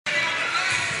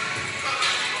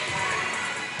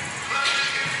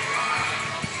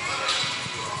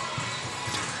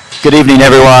Good evening,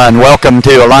 everyone. Welcome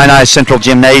to Illini Central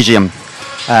Gymnasium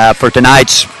for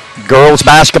tonight's girls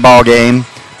basketball game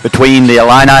between the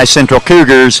Illini Central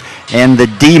Cougars and the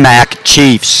Dee-Mack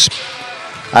Chiefs.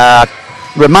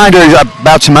 Reminder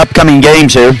about some upcoming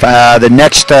games here. The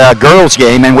next girls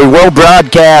game, and we will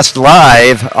broadcast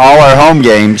live all our home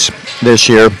games this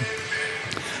year.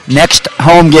 Next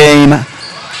home game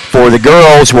for the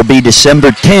girls will be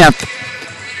December 10th.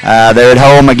 They're at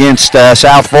home against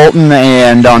South Fulton,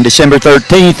 and on December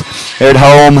 13th, they're at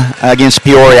home against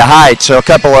Peoria Heights. So a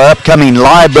couple of upcoming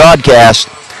live broadcasts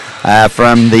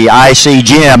from the IC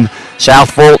Gym, South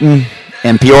Fulton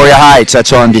and Peoria Heights.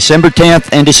 That's on December 10th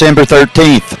and December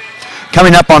 13th.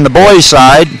 Coming up on the boys'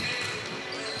 side,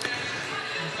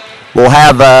 we'll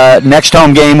have next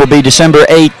home game will be December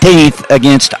 18th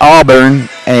against Auburn,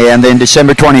 and then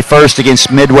December 21st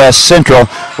against Midwest Central.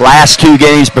 Last two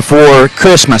games before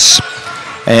Christmas,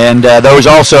 and those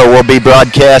also will be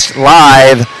broadcast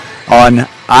live on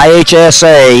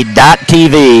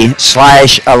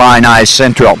ihsa.tv/Illini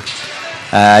Central.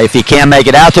 If you can't make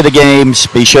it out to the games,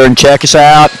 be sure and check us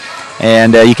out,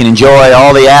 and you can enjoy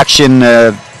all the action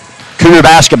Cougar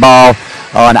basketball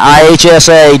on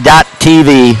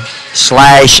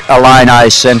ihsa.tv/Illini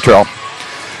Central.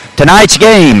 Tonight's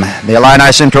game, the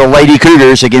Illini Central Lady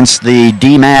Cougars against the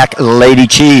Dee-Mack Lady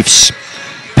Chiefs.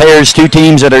 Pairs two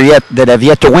teams that have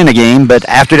yet to win a game, but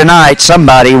after tonight,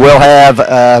 somebody will have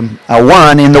a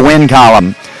 1 in the win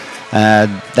column.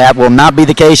 That will not be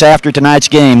the case after tonight's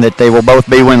game, that they will both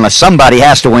be winless. Somebody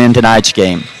has to win tonight's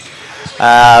game.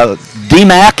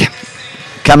 Dee-Mack,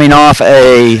 coming off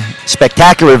a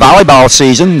spectacular volleyball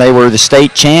season. They were the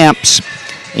state champs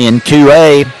in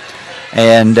 2A,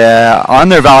 and on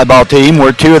their volleyball team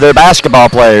were two of their basketball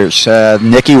players,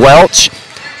 Nikki Welch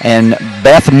and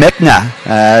Beth Mickna.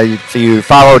 If you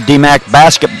follow Dee-Mack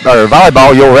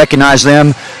volleyball, you'll recognize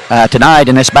them tonight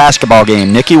in this basketball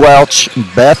game. Nikki Welch,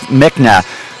 Beth Mickna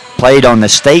played on the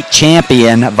state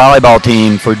champion volleyball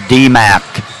team for Dee-Mack.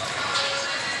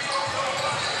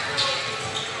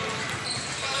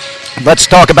 Let's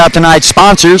talk about tonight's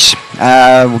sponsors.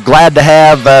 We're glad to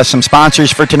have some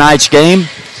sponsors for tonight's game.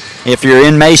 If you're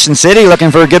in Mason City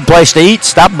looking for a good place to eat,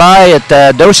 stop by at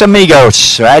Dos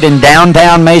Amigos, right in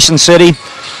downtown Mason City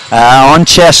on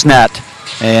Chestnut.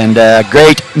 And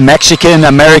great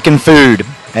Mexican-American food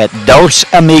at Dos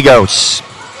Amigos.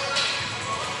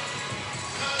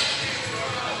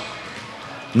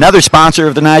 Another sponsor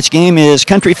of tonight's game is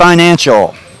Country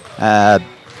Financial.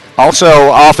 Also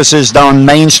offices on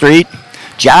Main Street.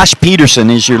 Josh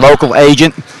Peterson is your local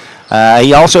agent.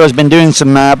 He also has been doing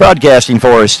some broadcasting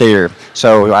for us here.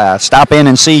 So stop in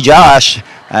and see Josh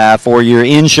for your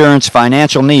insurance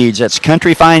financial needs. That's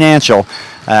Country Financial,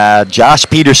 Josh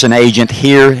Peterson agent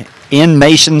here in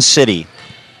Mason City.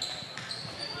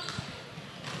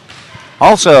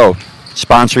 Also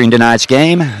sponsoring tonight's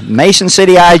game, Mason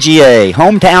City IGA,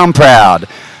 hometown proud.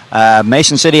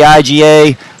 Mason City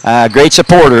IGA, great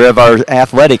supporter of our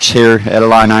athletics here at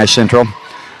Illini Central.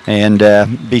 And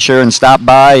be sure and stop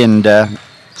by and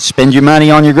spend your money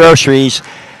on your groceries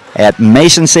at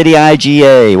Mason City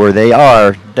IGA, where they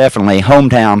are definitely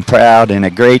hometown proud and a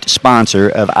great sponsor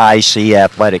of IC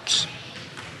Athletics.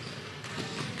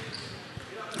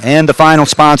 And the final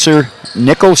sponsor,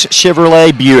 Nichols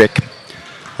Chevrolet Buick,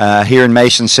 here in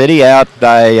Mason City, out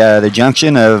by the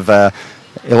junction of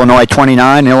Illinois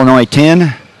 29, Illinois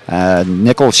 10.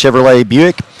 Nichols Chevrolet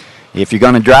Buick. If you're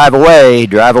going to drive away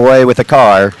with a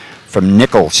car from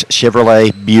Nichols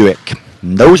Chevrolet Buick.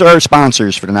 And those are our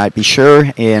sponsors for tonight. Be sure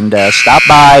and stop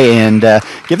by and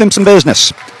give them some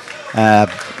business.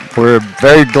 We're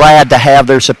very glad to have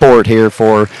their support here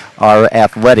for our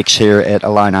athletics here at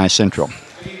Illini Central.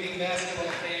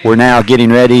 We're now getting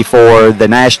ready for the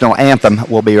national anthem.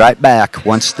 We'll be right back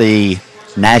once the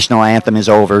national anthem is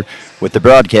over with the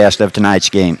broadcast of tonight's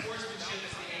game.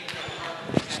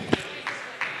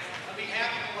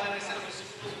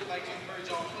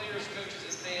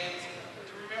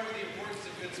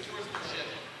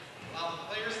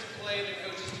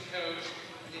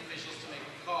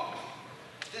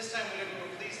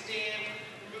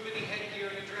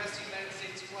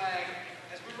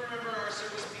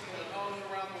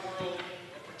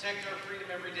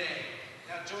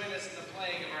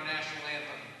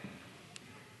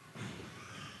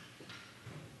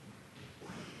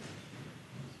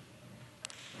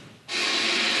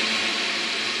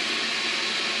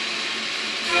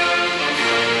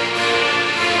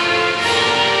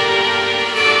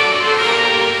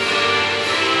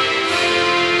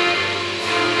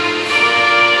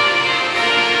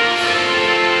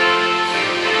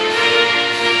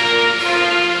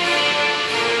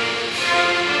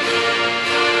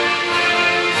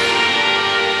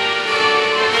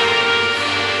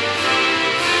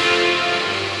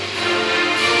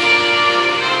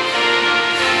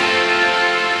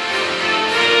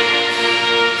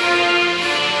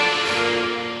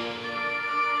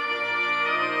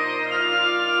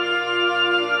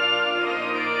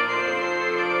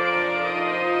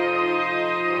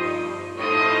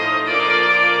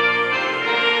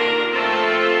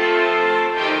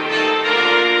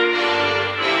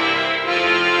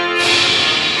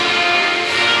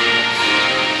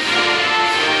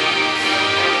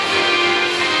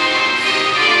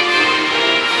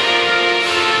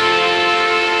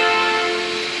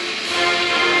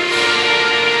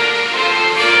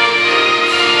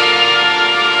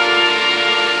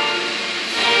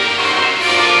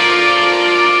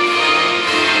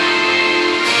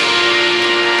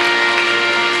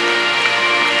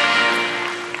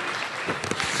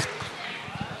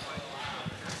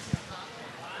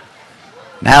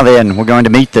 Now then, we're going to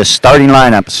meet the starting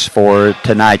lineups for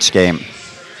tonight's game.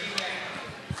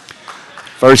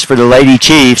 First for the Lady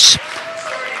Chiefs,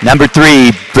 number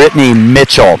 3, Brittany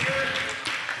Mitchell.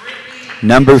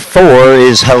 Number 4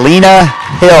 is Helena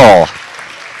Hill.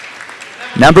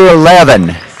 Number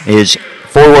 11 is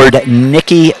forward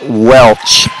Nikki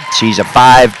Welch. She's a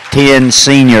 5'10"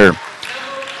 senior.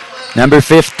 Number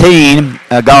 15,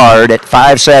 a guard at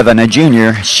 5'7", a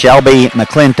junior, Shelby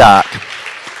McClintock.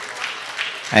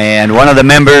 And one of the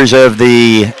members of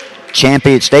the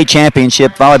state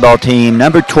championship volleyball team,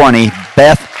 number 20,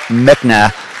 Beth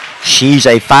McNa. She's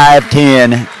a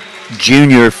 5'10"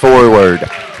 junior forward.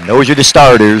 Those are the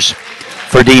starters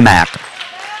for Dee-Mack.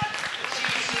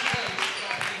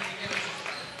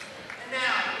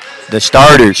 The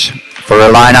starters for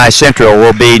Illini Central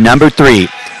will be number 3,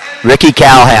 Ricky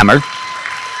Calhammer.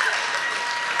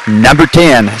 Number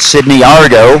 10, Sydney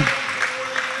Argo.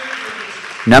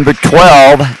 Number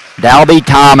 12, Dalby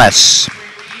Thomas.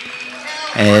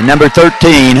 And number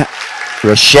 13,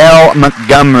 Rochelle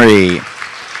Montgomery.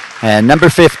 And number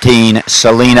 15,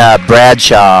 Selena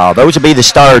Bradshaw. Those will be the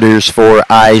starters for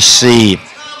IC.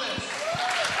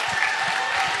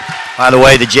 By the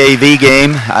way, the JV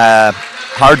game,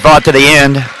 hard fought to the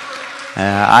end.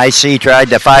 IC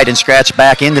tried to fight and scratch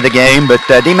back into the game, but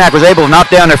Dee-Mack was able to knock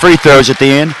down their free throws at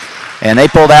the end, and they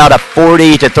pulled out a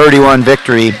 40-31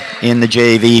 victory in the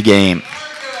JV game.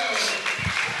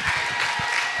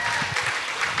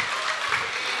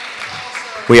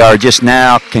 We are just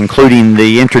now concluding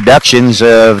the introductions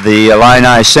of the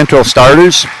Illini Central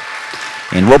starters,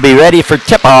 and we'll be ready for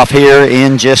tip-off here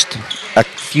in just a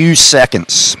few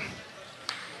seconds.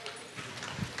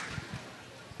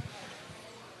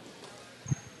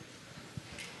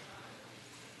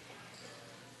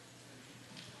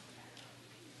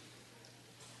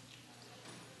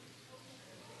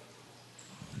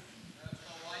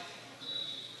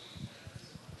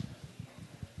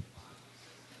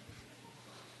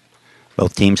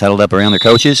 Both teams huddled up around their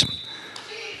coaches.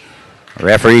 The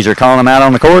referees are calling them out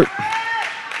on the court.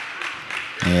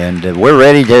 And we're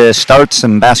ready to start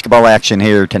some basketball action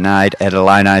here tonight at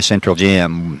Illini Central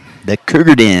Gym. The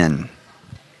Cougar Den.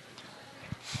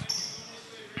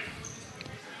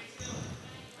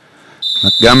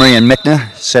 Montgomery and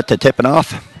Mickna set to tip it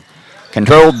off.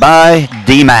 Controlled by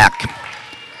Dee-Mack.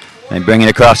 They bring it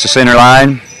across the center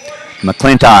line.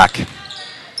 McClintock,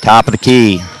 top of the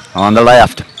key on the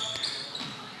left.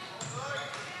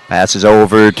 Passes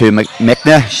over to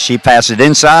Mickna. She passes it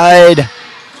inside.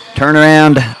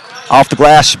 Turnaround off the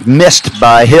glass. Missed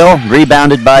by Hill.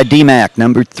 Rebounded by Dee-Mack.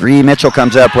 Number 3, Mitchell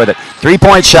comes up with it.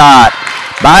 3-point shot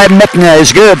by Mickna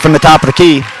is good from the top of the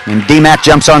key. And Dee-Mack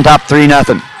jumps on top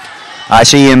 3-0.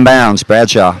 IC inbounds.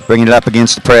 Bradshaw bringing it up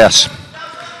against the press.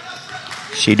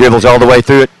 She dribbles all the way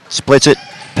through it. Splits it.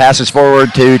 Passes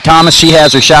forward to Thomas. She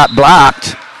has her shot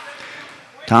blocked.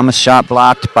 Thomas shot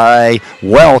blocked by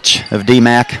Welch of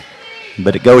Dee-Mack,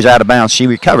 but it goes out of bounds. She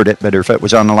recovered it, but her foot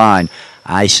was on the line.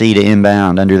 IC to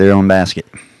inbound under their own basket.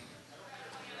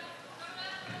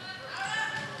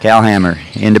 Calhammer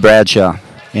into Bradshaw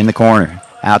in the corner.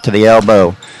 Out to the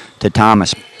elbow to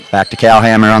Thomas. Back to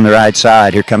Calhammer on the right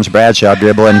side. Here comes Bradshaw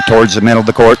dribbling towards the middle of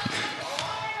the court.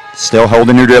 Still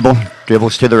holding her dribble.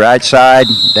 Dribbles to the right side,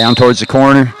 down towards the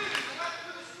corner.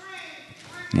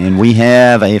 And we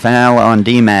have a foul on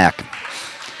Dee-Mack.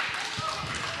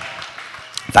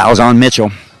 Foul's on Mitchell.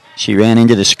 She ran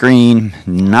into the screen,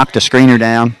 knocked the screener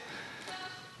down,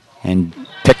 and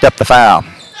picked up the foul.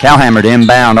 Calhammer to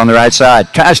inbound on the right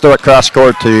side. Tries to throw it cross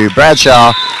court to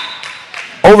Bradshaw.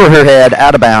 Over her head,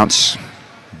 out of bounds.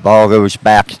 Ball goes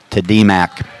back to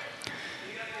Dee-Mack.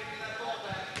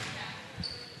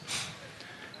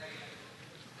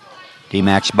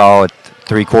 Dee-Mack's ball at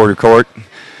three-quarter court.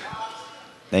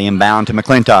 They inbound to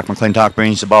McClintock. McClintock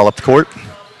brings the ball up the court.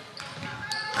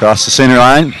 Across the center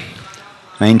line.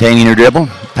 Maintaining her dribble.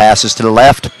 Passes to the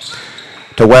left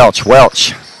to Welch.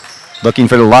 Welch looking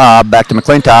for the lob. Back to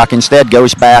McClintock. Instead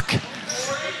goes back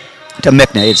to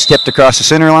Mickna. It's tipped across the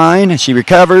center line. She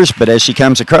recovers, but as she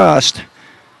comes across,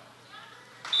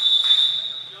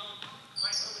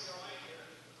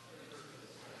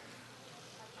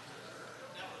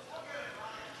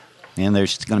 and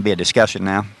there's going to be a discussion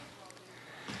now.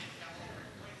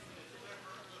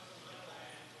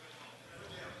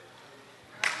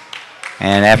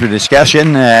 And after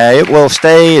discussion, it will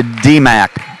stay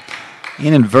Dee-Mack.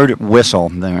 Inadvertent whistle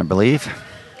there, I believe.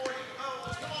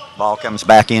 Ball comes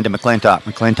back into McClintock.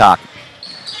 McClintock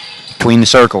between the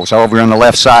circles, over on the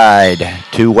left side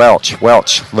to Welch.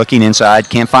 Welch looking inside,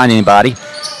 can't find anybody.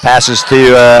 Passes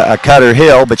to a Cutter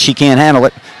Hill, but she can't handle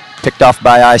it. picked off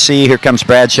by IC. Here comes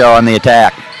Bradshaw on the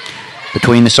attack.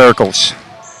 Between the circles.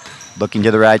 Looking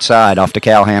to the right side, off to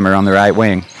Calhammer on the right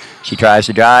wing. She tries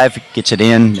to drive, gets it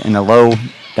in the low,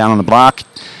 down on the block.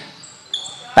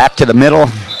 Back to the middle.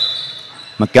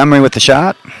 Montgomery with the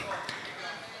shot.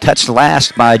 Touched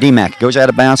last by Dee-Mack. Goes out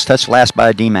of bounds, touched last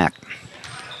by Dee-Mack.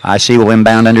 IC will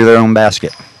inbound under their own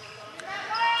basket.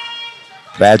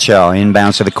 Bradshaw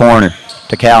inbounds to the corner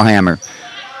to Calhammer.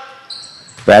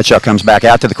 Bradshaw comes back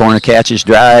out to the corner, catches,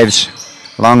 drives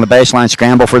along the baseline,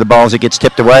 scramble for the ball as it gets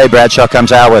tipped away. Bradshaw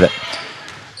comes out with it.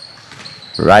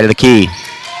 Right of the key.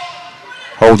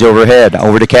 Holds overhead,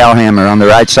 over to Calhammer on the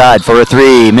right side for a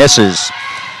three, misses.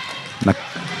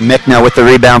 Mickna with the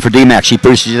rebound for Dee-Mack. She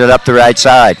pushes it up the right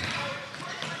side.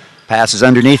 Passes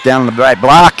underneath down on the right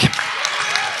block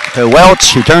to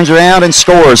Welch, who turns around and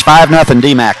scores. 5-0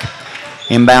 Dee-Mack.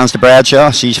 Inbounds to Bradshaw.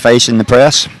 She's facing the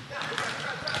press.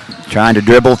 Trying to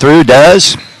dribble through,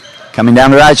 does. Coming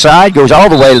down the right side, goes all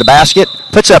the way to the basket,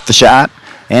 puts up the shot,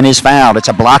 and is fouled. It's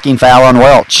a blocking foul on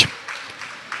Welch.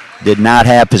 Did not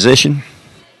have position.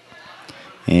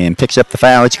 And picks up the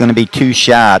foul. It's going to be 2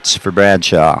 shots for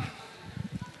Bradshaw.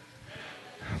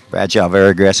 Bradshaw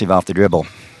very aggressive off the dribble.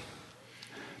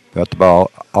 Brought the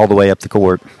ball all the way up the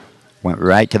court. Went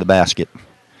right to the basket.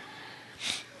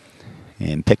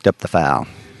 And picked up the foul.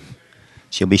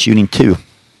 She'll be shooting 2.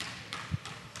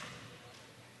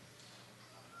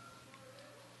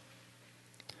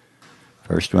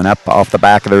 First one up off the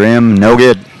back of the rim, no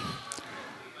good.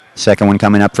 Second one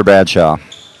coming up for Bradshaw.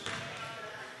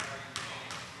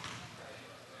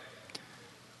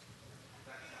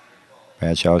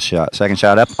 Bradshaw's shot, second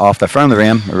shot up off the front of the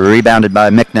rim, rebounded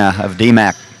by Mickna of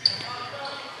Dee-Mack.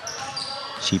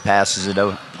 She passes it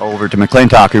over to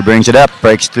McClintock, who brings it up,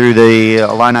 breaks through the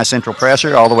Illini Central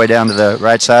pressure, all the way down to the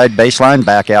right side baseline,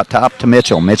 back out top to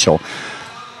Mitchell. Mitchell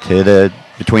to the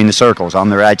between the circles on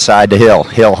the right side to Hill.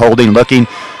 Hill holding, looking,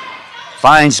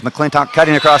 finds McClintock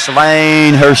cutting across the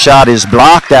lane. Her shot is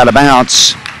blocked out of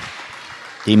bounds.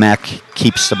 Dee-Mack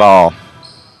keeps the ball.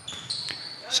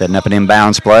 Setting up an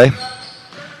inbounds play.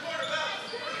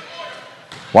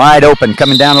 Wide open,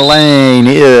 coming down the lane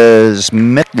is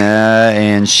Mickna,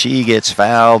 and she gets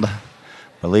fouled. I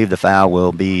believe the foul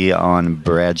will be on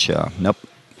Bradshaw. Nope.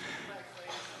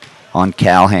 On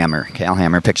Calhammer.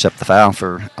 Calhammer picks up the foul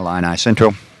for Illini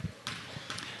Central.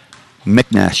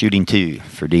 Mickna shooting 2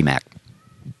 for Dee-Mack.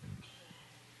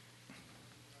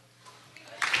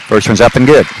 First one's up and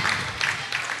good.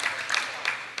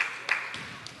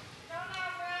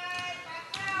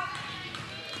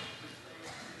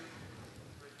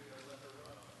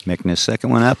 Mickna's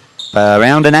second one up,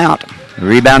 round and out.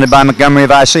 Rebounded by Montgomery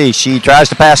of IC. She tries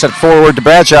to pass it forward to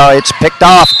Bradshaw. It's picked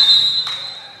off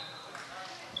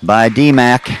by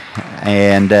Dee-Mack,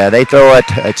 and they throw it.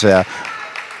 It's a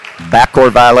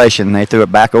backcourt violation. They threw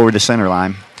it back over the center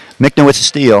line. Mickna with the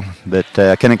steal, but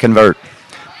couldn't convert.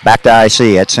 Back to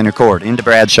IC at center court, into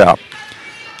Bradshaw.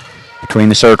 Between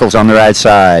the circles on the right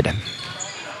side.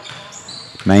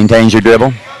 Maintains her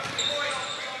dribble.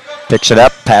 Picks it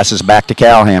up, passes back to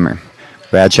Calhammer.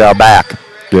 Bradshaw back.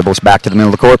 Dribbles back to the middle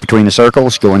of the court between the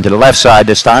circles. Going to the left side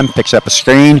this time. Picks up a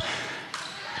screen.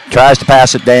 Tries to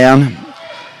pass it down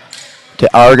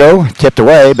to Argo. Tipped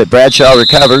away, but Bradshaw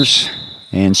recovers.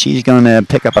 And she's going to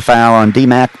pick up a foul on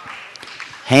Dee-Mack.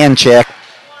 Hand check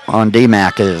on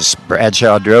Dee-Mack as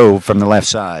Bradshaw drove from the left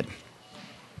side.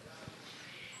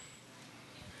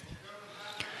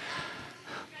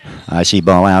 IC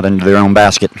ball out into their own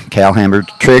basket. Calhammer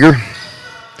trigger.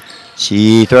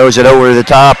 She throws it over the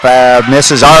top.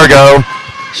 Misses Argo.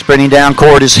 Sprinting down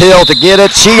court is Hill to get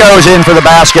it. She goes in for the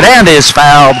basket and is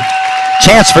fouled.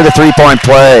 Chance for the three-point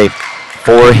play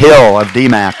for Hill of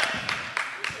Dee-Mack.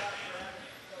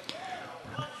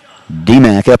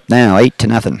 Dee-Mack up now,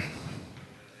 8-0.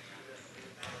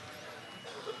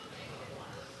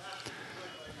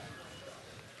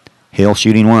 Hill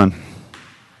shooting 1.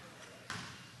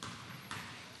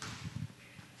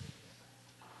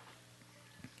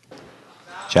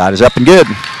 Shot is up and good.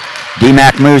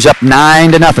 Dee-Mack moves up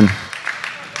 9-0.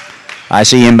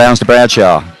 IC inbounds to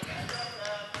Bradshaw.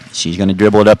 She's going to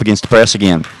dribble it up against the press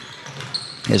again.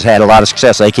 Has had a lot of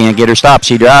success. They can't get her stopped.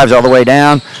 She drives all the way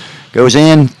down, goes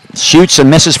in, shoots and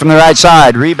misses from the right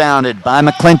side. Rebounded by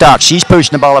McClintock. She's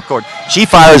pushing the ball up court. She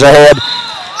fires ahead.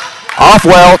 Off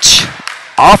Welch,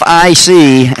 off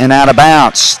IC, and out of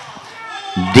bounds.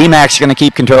 Dee-Mack's going to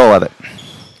keep control of it.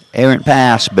 Errant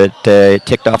pass, but it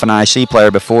ticked off an IC player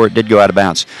before it did go out of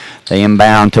bounds. They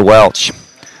inbound to Welch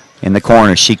in the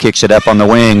corner. She kicks it up on the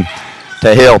wing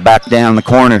to Hill, back down the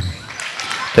corner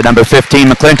to number 15,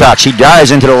 McClintock. She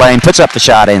dives into the lane, puts up the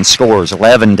shot, and scores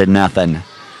 11-0.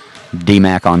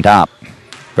 Dee-Mack on top.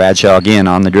 Bradshaw again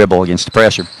on the dribble against the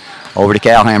pressure. Over to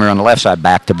Calhammer on the left side.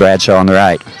 Back to Bradshaw on the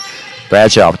right.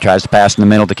 Bradshaw tries to pass in the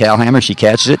middle to Calhammer. She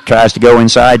catches it. Tries to go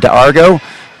inside to Argo.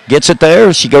 Gets it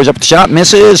there. She goes up with the shot.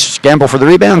 Misses. Scramble for the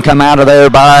rebound. Come out of there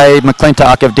by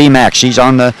McClintock of Dee-Mack. She's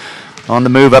on the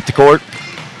move up the court.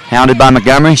 Hounded by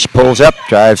Montgomery. She pulls up.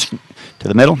 Drives to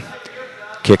the middle.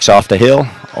 Kicks off to Hill.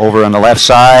 Over on the left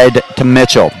side to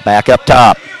Mitchell. Back up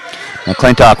top.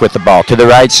 McClintock with the ball. To the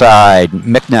right side.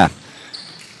 Mickna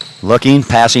looking.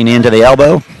 Passing into the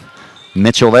elbow.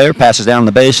 Mitchell there. Passes down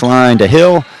the baseline to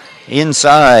Hill.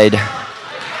 Inside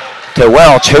to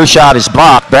Welch. Her shot is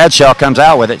blocked. Bradshaw comes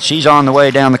out with it. She's on the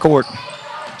way down the court.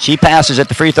 She passes at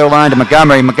the free throw line to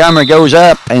Montgomery. Montgomery goes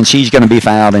up, and she's going to be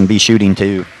fouled and be shooting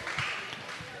too.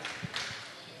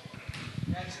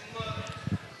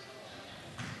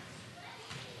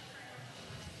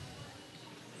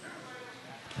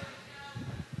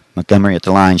 Montgomery at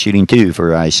the line shooting 2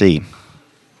 for IC.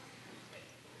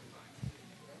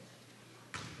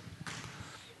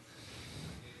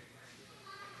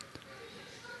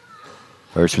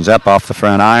 First one's up off the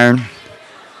front iron.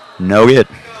 No good.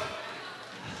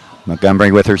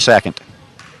 Montgomery with her second.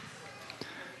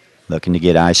 Looking to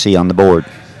get IC on the board.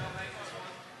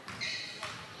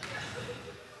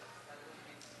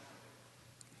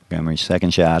 Montgomery's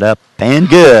second shot up and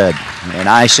good. And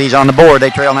IC's on the board. They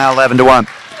trail now 11-1.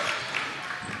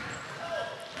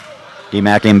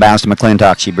 Dee-Mack inbounds to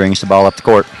McClintock. She brings the ball up the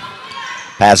court.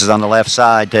 Passes on the left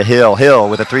side to Hill. Hill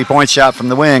with a three-point shot from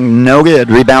the wing. No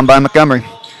good. Rebound by Montgomery.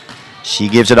 She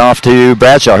gives it off to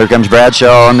Bradshaw. Here comes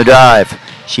Bradshaw on the drive.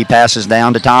 She passes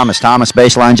down to Thomas. Thomas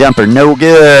baseline jumper. No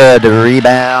good.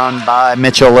 Rebound by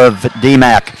Mitchell of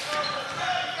Dee-Mack.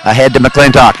 Ahead to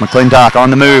McClintock. McClintock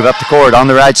on the move up the court on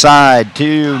the right side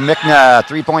to Mickna.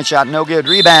 Three-point shot. No good.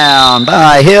 Rebound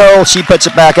by Hill. She puts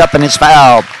it back up and it's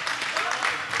fouled.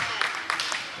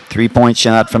 Three-point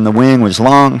shot from the wing was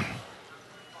long.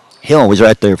 Hill was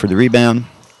right there for the rebound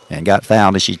and got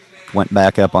fouled as she went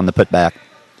back up on the putback.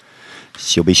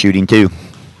 She'll be shooting 2.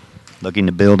 Looking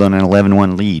to build on an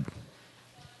 11-1 lead.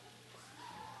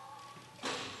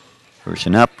 First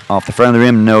one up off the front of the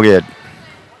rim, no good.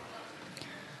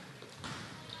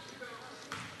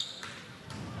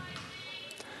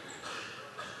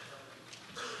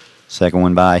 Second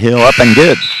one by Hill, up and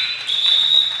good.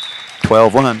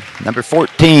 12-1. Number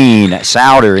 14,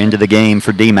 Souder into the game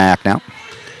for Dee-Mack now.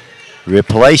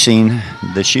 Replacing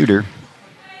the shooter,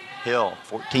 Hill.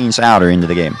 14 Souder into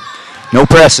the game. No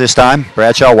press this time.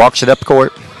 Bradshaw walks it up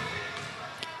court.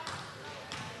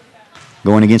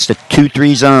 Going against a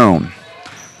 2-3 zone.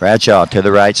 Bradshaw to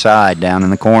the right side, down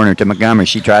in the corner to Montgomery.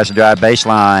 She tries to drive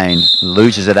baseline.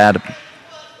 Loses it out of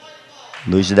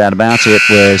bounds. It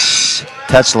was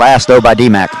touched last, though, by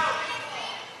Dee-Mack.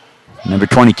 Number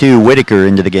 22, Whitaker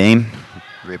into the game,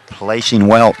 replacing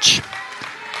Welch.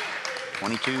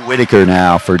 22 Whitaker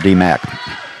now for Dee-Mack.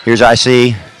 Here's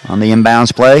IC on the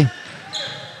inbounds play.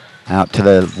 Out to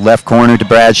the left corner to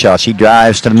Bradshaw. She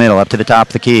drives to the middle, up to the top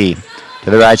of the key. To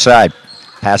the right side.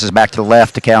 Passes back to the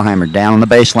left to Calhammer. Down on the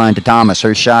baseline to Thomas.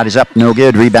 Her shot is up, no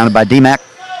good. Rebounded by Dee-Mack.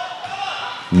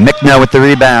 Mickna with the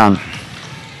rebound.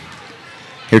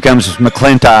 Here comes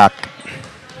McClintock.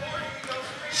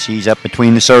 She's up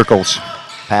between the circles.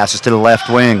 Passes to the left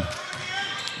wing.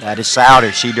 That is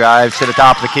Souder. She drives to the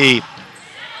top of the key.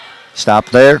 Stop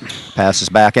there. Passes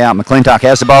back out. McClintock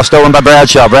has the ball stolen by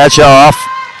Bradshaw. Bradshaw off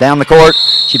down the court.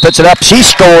 She puts it up. She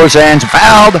scores and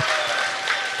fouled.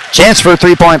 Chance for a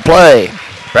three-point play.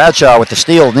 Bradshaw with the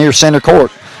steal near center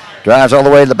court. Drives all the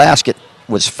way to the basket.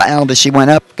 Was fouled as she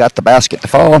went up. Got the basket to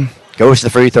fall. Goes to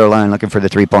the free throw line looking for the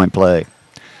three-point play.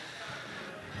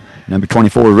 Number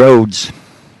 24, Rhodes,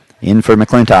 in for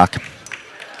McClintock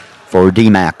for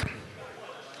Dee-Mack.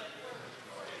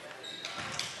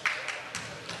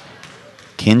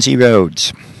 Kinsey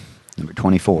Rhodes, number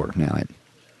 24. Now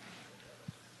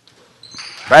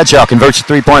Bradshaw converts a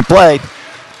three-point play.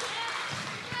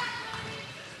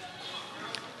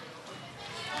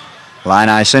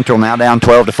 Illini Central now down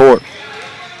 12-4.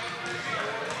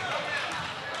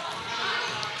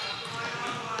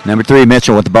 Number 3,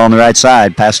 Mitchell with the ball on the right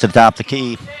side. Pass to the top of the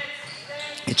key.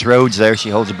 It's Rhodes there. She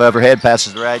holds above her head.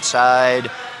 Passes the right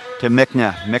side to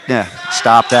Mickna. Mickna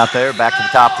stopped out there. Back to the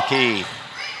top of the key.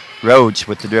 Rhodes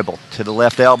with the dribble to the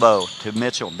left elbow to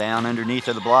Mitchell. Down underneath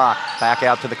of the block. Back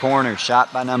out to the corner.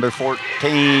 Shot by number 14.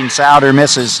 Souder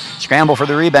misses. Scramble for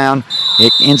the rebound.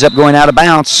 It ends up going out of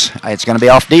bounds. It's going to be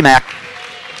off Dee-Mack.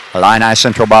 Illini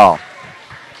Central ball.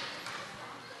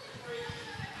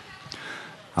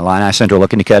 Illini Central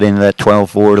looking to cut into that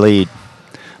 12-4 lead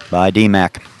by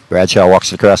Dee-Mack. Bradshaw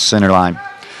walks across the center line.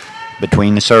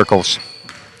 between the circles.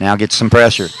 Now gets some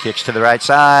pressure. Kicks to the right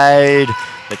side.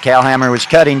 But Calhammer was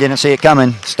cutting, didn't see it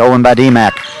coming. Stolen by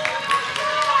Dee-Mack.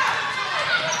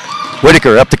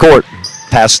 Whitaker up the court.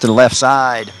 Pass to the left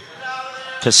side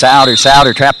to Souter.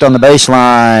 Souter trapped on the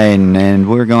baseline. And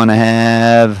we're going to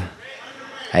have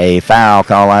a foul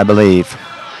call, I believe.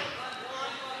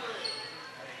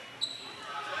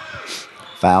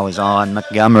 Foul is on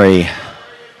Montgomery.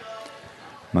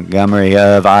 Montgomery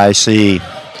of IC.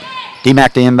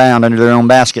 Dee-Mack to inbound under their own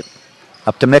basket.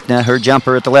 Up to Mickna. Her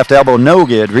jumper at the left elbow. No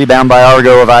good. Rebound by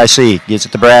Argo of IC. Gives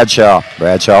it to Bradshaw.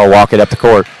 Bradshaw will walk it up the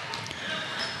court.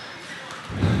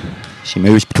 She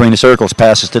moves between the circles.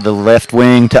 Passes to the left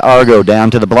wing to Argo.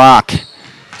 Down to the block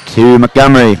to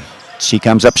Montgomery. She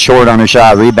comes up short on her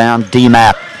shot. Rebound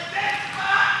Dee-Mack.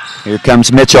 Here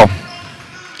comes Mitchell.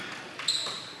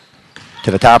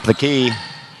 To the top of the key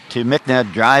to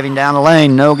Mickna. Driving down the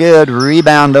lane. No good.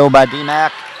 Rebound though by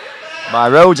Dee-Mack. By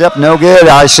Rhodes up, no good.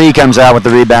 IC comes out with the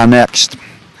rebound next.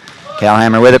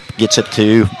 Calhammer with it, gets it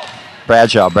to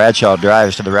Bradshaw. Bradshaw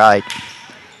drives to the right.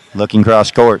 Looking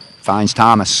cross court, finds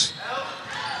Thomas.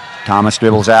 Thomas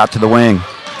dribbles out to the wing.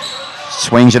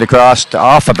 Swings it across to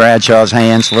off of Bradshaw's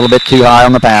hands. A little bit too high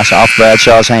on the pass. Off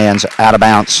Bradshaw's hands, out of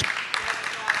bounds.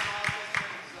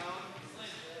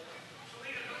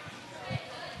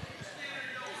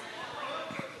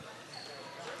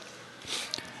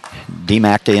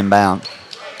 Dee-Mack to inbound.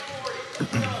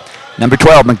 Number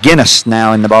 12, McGinnis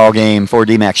now in the ball game for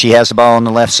Dee-Mack. She has the ball on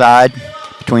the left side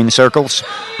between the circles.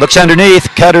 Looks underneath,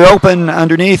 cut her open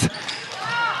underneath.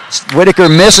 Whitaker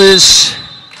misses,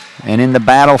 and in the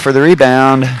battle for the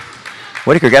rebound,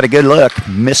 Whitaker got a good look,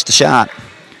 missed the shot.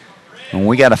 And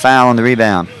we got a foul on the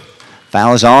rebound.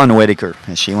 Foul is on Whitaker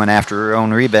as she went after her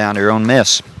own rebound, her own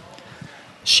miss.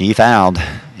 She fouled,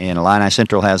 and Illini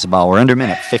Central has the ball. We're under a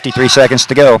minute, 53 seconds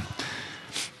to go.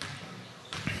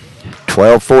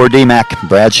 12-4 Dee-Mack.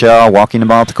 Bradshaw walking the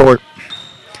ball up the court.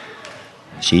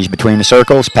 She's between the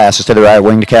circles, passes to the right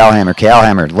wing to Calhammer.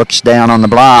 Calhammer looks down on the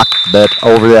block, but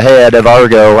over the head of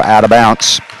Argo, out of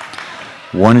bounds.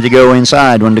 Wanted to go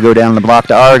inside, wanted to go down the block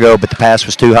to Argo, but the pass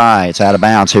was too high. It's out of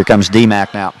bounds. Here comes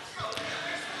Dee-Mack now.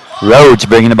 Rhodes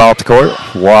bringing the ball up the court,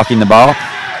 walking the ball.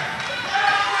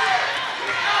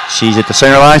 She's at the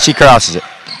center line, she crosses it.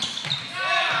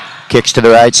 Kicks to the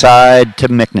right side to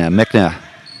Mickna. Mickna,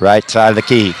 right side of the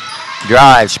key.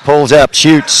 Drives, pulls up,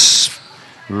 shoots.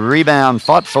 Rebound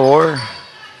fought for.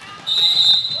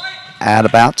 Out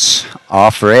of bounds.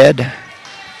 Off Red.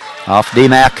 Off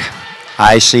Dee-Mack.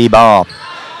 IC ball.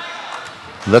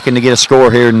 Looking to get a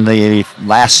score here in the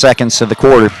last seconds of the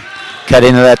quarter. Cut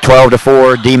into that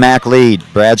 12-4 Dee-Mack lead.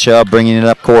 Bradshaw bringing it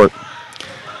up court.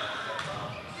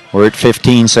 We're at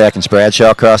 15 seconds. Bradshaw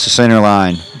across the center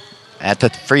line. At the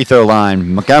free throw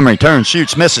line. Montgomery turns,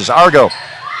 shoots, misses. Argo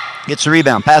gets the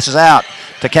rebound, passes out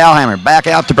to Calhammer. Back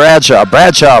out to Bradshaw.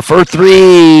 Bradshaw for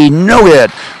three. No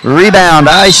good. Rebound.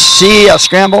 I see a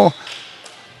scramble.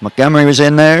 Montgomery was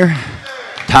in there.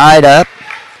 Tied up.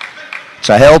 It's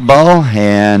a held ball,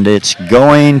 and it's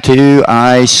going to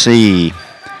IC.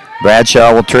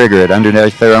 Bradshaw will trigger it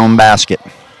underneath their own basket.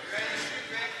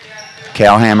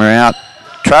 Calhammer out.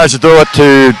 Tries to throw it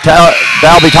to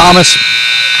Dalby Thomas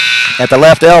at the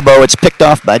left elbow. It's picked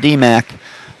off by Dee-Mack,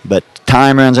 but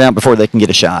time runs out before they can get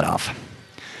a shot off.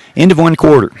 End of one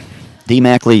quarter.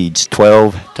 Dee-Mack leads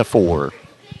 12-4.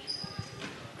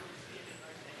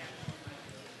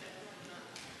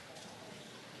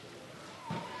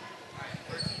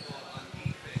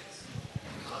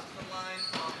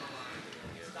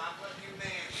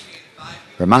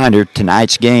 Reminder,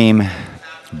 tonight's game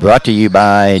brought to you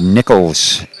by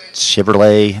Nichols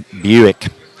Chevrolet Buick.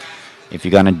 If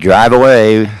you're going to drive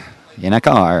away in a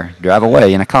car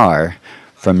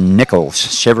from Nichols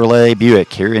Chevrolet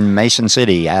Buick here in Mason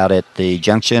City, out at the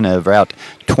junction of Route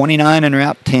 29 and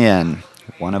Route 10.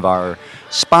 One of our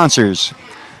sponsors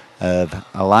of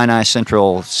Illini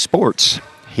Central Sports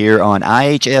here on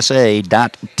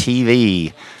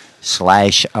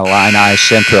ihsa.tv/Illini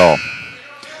Central.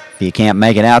 If you can't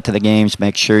make it out to the games,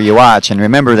 make sure you watch. And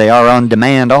remember, they are on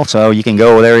demand also. You can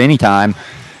go there anytime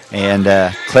and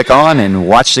click on and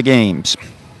watch the games.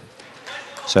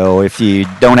 So if you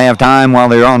don't have time while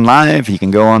they're on live, you can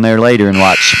go on there later and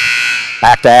watch.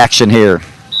 Back to action here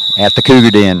at the Cougar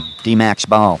Den. Dee-Mack's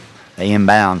ball. They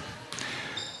inbound.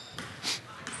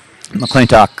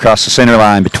 McClintock across the center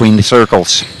line between the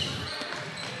circles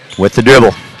with the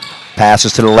dribble.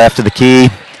 Passes to the left of the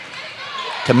key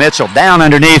to Mitchell. Down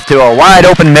underneath to a wide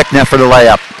open Mickna for the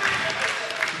layup.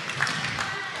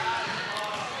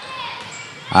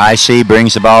 IC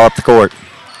brings the ball up the court.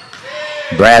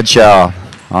 Bradshaw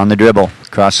on the dribble.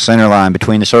 Across the center line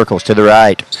between the circles to the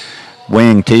right.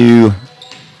 Wing to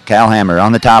Calhammer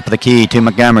on the top of the key to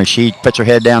Montgomery. She puts her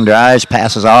head down, drives,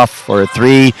 passes off for a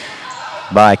 3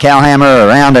 by Calhammer,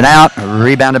 around and out.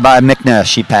 Rebounded by Mickna.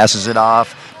 She passes it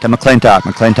off to McClintock.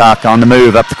 McClintock on the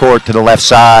move up the court to the left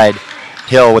side.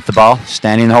 Hill with the ball,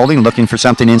 standing and holding, looking for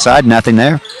something inside. Nothing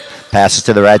there. Passes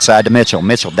to the right side to Mitchell.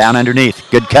 Mitchell down underneath.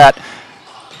 Good cut.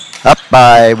 Up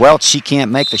by Welch. She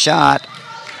can't make the shot.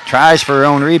 Tries for her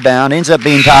own rebound. Ends up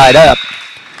being tied up.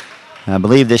 I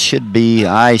believe this should be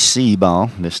IC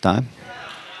ball this time.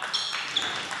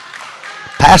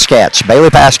 Pass catch. Bailey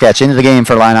pass catch into the game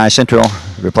for Illini Central,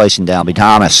 replacing Dalby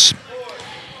Thomas.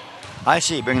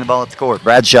 IC bringing the ball up the court.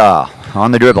 Bradshaw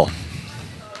on the dribble.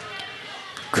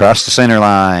 Across the center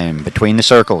line, between the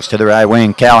circles, to the right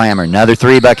wing, Calhammer. Another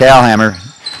 3 by Calhammer.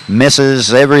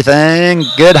 Misses everything.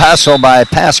 Good hustle by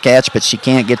pass catch, but she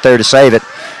can't get there to save it.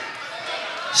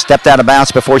 Stepped out of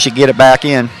bounds before she could get it back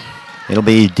in. It'll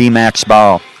be Dee-Mack's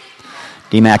ball.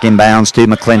 Dee-Mack inbounds to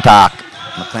McClintock.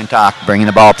 McClintock bringing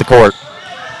the ball up the court.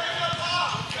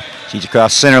 She's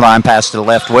across the center line, pass to the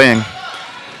left wing.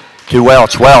 To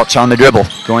Welch. Welch on the dribble,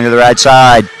 going to the right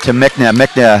side to Mickna.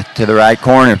 Mickna to the right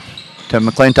corner to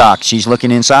McClintock. She's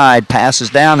looking inside, passes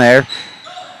down there.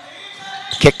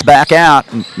 Kicked back out.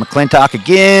 McClintock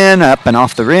again, up and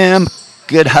off the rim.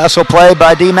 Good hustle play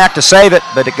by Dee-Mack to save it,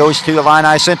 but it goes to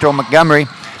Illini Central. Montgomery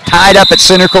tied up at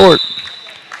center court.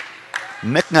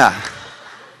 Mickna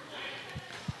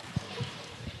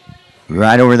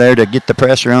right over there to get the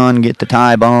pressure on, get the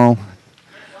tie ball.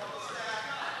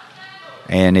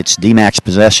 And it's Dee-Mack's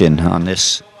possession on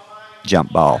this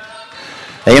jump ball.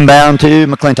 They inbound to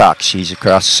McClintock. She's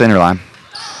across the center line,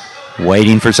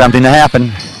 waiting for something to happen.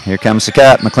 Here comes the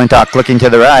cut. McClintock looking to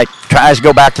the right, tries to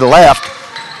go back to the left.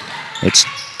 It's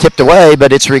tipped away,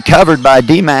 but it's recovered by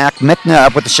Dee-Mack. Mickna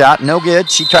up with the shot, no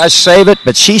good. She tries to save it,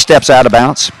 but she steps out of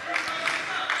bounds.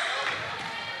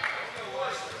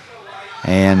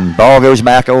 And ball goes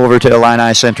back over to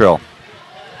Illini Central.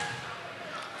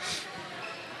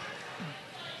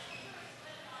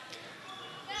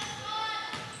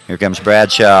 Here comes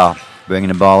Bradshaw, bringing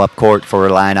the ball up court for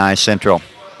Illini Central.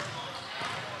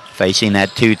 Facing that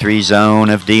 2-3 zone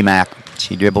of Dee-Mack.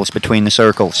 She dribbles between the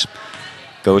circles.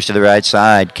 Goes to the right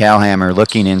side. Calhammer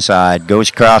looking inside. Goes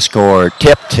cross court.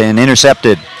 Tipped and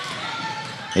intercepted.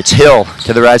 It's Hill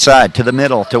to the right side, to the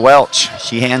middle, to Welch.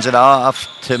 She hands it off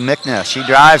to Mickna. She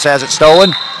drives, has it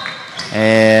stolen.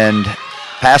 And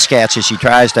pass catch as she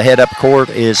tries to head up court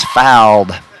is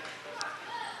fouled.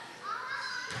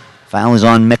 Foul is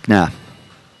on Mickna.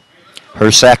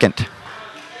 Her second.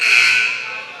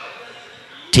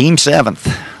 Team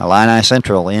 7th. Illini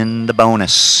Central in the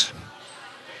bonus.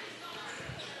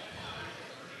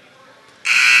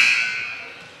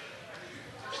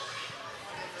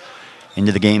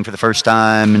 Into the game for the first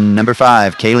time, number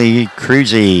 5, Kaylee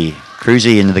Cruzy.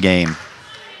 Cruzy into the game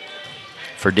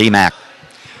for Dee-Mack.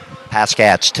 Pass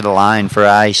catch to the line for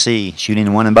IC.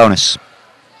 Shooting 1 in bonus.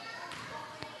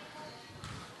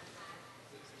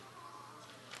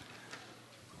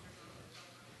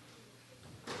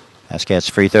 Pass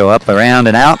catch, free throw up, around,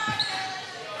 and out.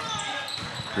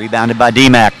 Rebounded by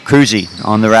Dee-Mack. Cruzy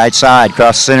on the right side,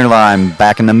 cross the center line,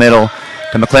 back in the middle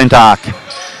to McClintock.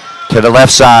 To the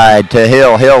left side to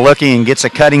Hill. Hill looking, gets a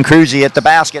cutting Cruzy at the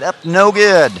basket. Up, no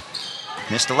good.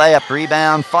 Missed a layup,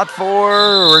 rebound, fought for.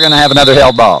 We're going to have another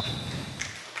held ball.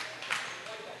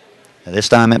 This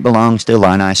time it belongs to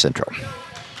Illini Central.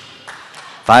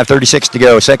 5:36 to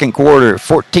go, second quarter,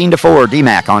 14-4.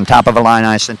 Dee-Mack on top of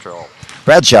Illini Central.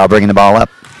 Bradshaw bringing the ball up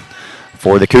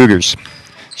for the Cougars.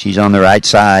 She's on the right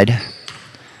side.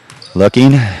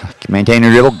 Looking, maintaining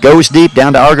her dribble. Goes deep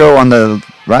down to Argo on the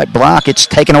right block. It's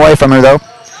taken away from her, though.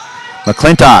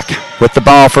 McClintock with the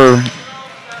ball for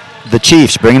the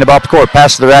Chiefs. Bringing the ball up the court.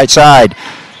 Pass to the right side.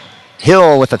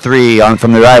 Hill with a 3 on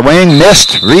from the right wing.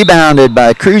 Missed. Rebounded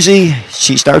by Cruzy.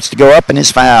 She starts to go up and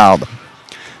is fouled.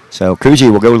 So Cruzy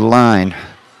will go to the line.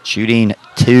 Shooting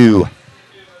 2.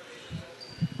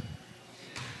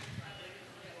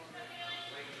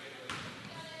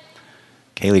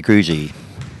 Kaylee Cruzy.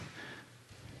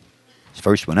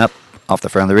 First one up off the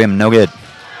front of the rim. No good.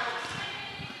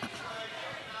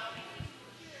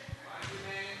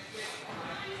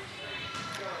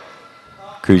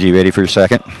 Cruzy ready for a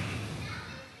second.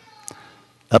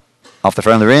 Up off the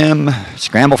front of the rim.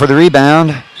 Scramble for the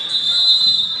rebound.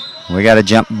 We got a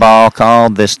jump ball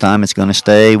called. This time it's going to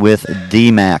stay with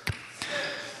Dee-Mack.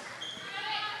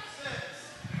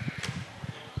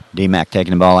 Dee-Mack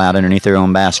taking the ball out underneath their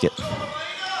own basket.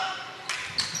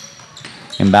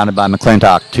 Inbounded by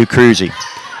McClintock to Cruzy.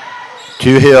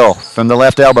 To Hill from the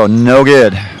left elbow. No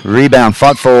good. Rebound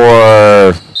fought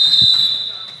for.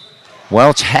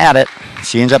 Welch had it.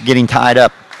 She ends up getting tied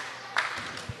up.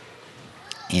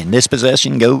 And this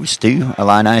possession goes to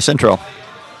Illini Central.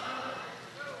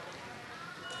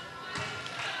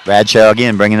 Bradshaw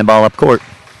again bringing the ball up court.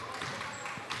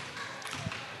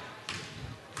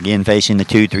 Again facing the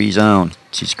 2-3 zone.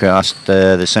 She's crossed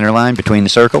the center line between the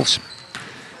circles.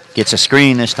 Gets a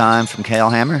screen this time from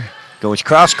Kalhammer. Goes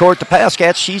cross court to pass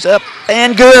catch. She's up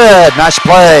and good. Nice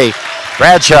play.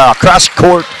 Bradshaw cross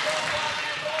court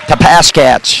to pass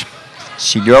catch.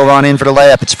 She drove on in for the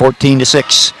layup. It's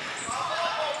 14-6.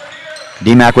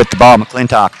 Dee-Mack with the ball.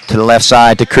 McClintock to the left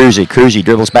side to Cruzy. Cruzy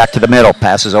dribbles back to the middle.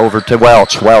 Passes over to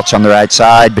Welch. Welch on the right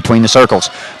side between the circles.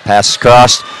 Passes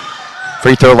across.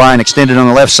 Free throw line extended on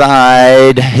the left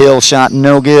side. Hill shot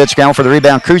no good. Scramble for the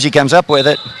rebound. Cruzy comes up with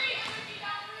it.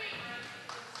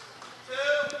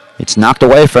 It's knocked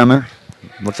away from her.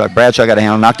 Looks like Bradshaw got a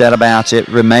handle. Knocked out of bounds. It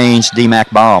remains Dee-Mack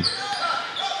ball.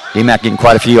 Dee-Mack getting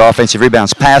quite a few offensive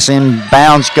rebounds. Pass in.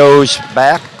 Bounds goes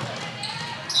back.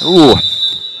 Ooh.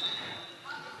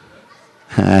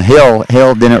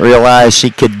 Hill didn't realize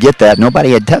she could get that. Nobody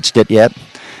had touched it yet.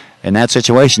 In that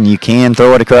situation, you can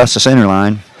throw it across the center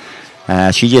line.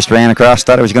 She just ran across,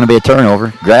 thought it was going to be a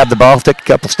turnover. Grabbed the ball, took a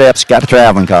couple steps, got a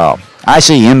traveling call. I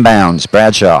see inbounds.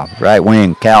 Bradshaw, right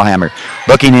wing, Kalhammer.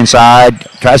 Looking inside,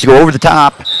 tries to go over the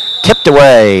top. Tipped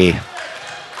away.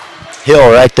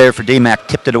 Hill right there for Dee-Mack,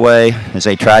 tipped it away as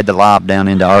they tried to lob down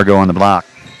into Argo on the block.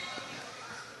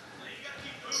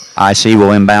 IC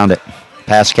will inbound it.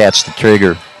 Pass catch to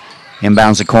Trigger.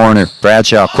 Inbounds the corner.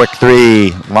 Bradshaw, quick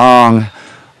three. Long.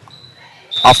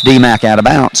 Off Dee-Mack out of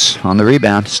bounds on the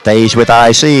rebound. Stays with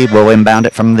IC. Will inbound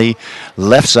it from the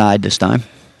left side this time.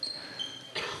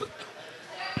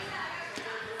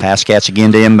 Pass catch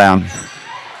again to inbound.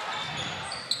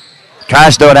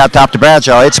 Tries to throw it out top to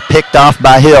Bradshaw. It's picked off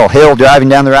by Hill. Hill driving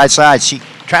down the right side. She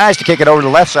tries to kick it over to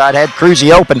the left side. Had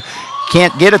Cruzy open.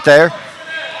 Can't get it there.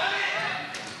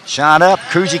 Shot up.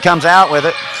 Cruzy comes out with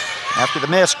it. After the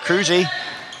miss, Cruzy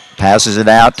passes it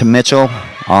out to Mitchell.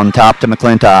 On top to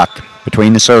McClintock.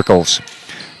 Between the circles.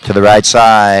 To the right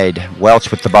side. Welch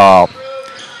with the ball.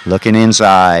 Looking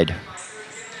inside.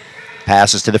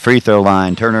 Passes to the free throw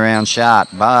line. Turnaround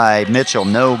shot by Mitchell.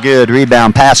 No good.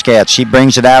 Rebound. Pass catch. She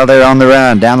brings it out of there on the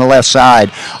run. Down the left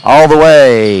side. All the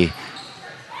way.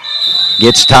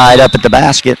 Gets tied up at the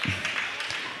basket.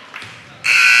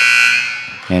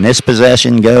 And this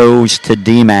possession goes to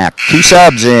Dee-Mack. 2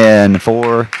 subs in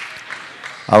for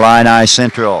Illini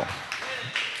Central.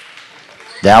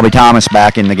 Dalby Thomas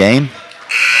back in the game.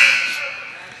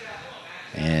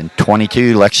 And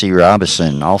 22, Lexi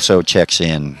Robinson also checks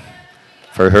in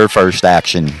for her first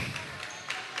action.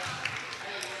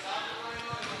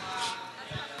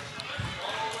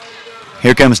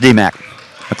 Here comes Dee-Mack.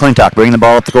 McClintock bringing the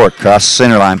ball up the court, across the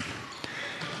center line.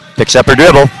 Picks up her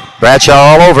dribble. Bradshaw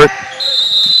all over it.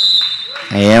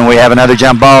 And we have another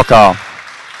jump ball call.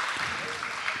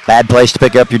 Bad place to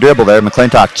pick up your dribble there.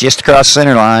 McClintock just across the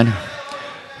center line.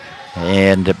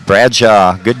 And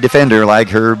Bradshaw, good defender like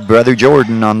her brother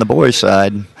Jordan on the boys'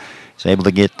 side, is able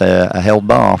to get a held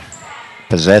ball.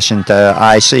 Possession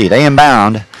to IC. They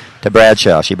inbound to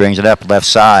Bradshaw. She brings it up left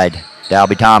side.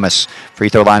 Dalby Thomas, free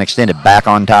throw line extended. Back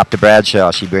on top to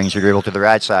Bradshaw. She brings her dribble to the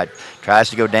right side. Tries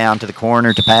to go down to the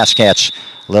corner to pass catch.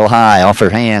 A little high, off her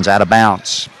hands, out of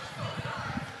bounds.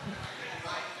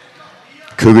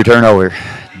 Cougar turnover.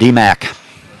 Dee-Mack.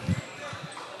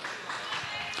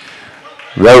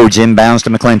 Rhodes inbounds to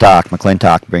McClintock.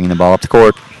 McClintock bringing the ball up the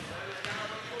court.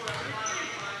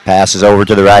 Passes over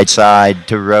to the right side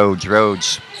to Rhodes.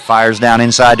 Rhodes fires down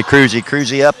inside to Cruzy.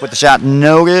 Cruzy up with the shot.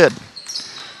 No good.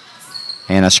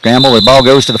 And a scramble. The ball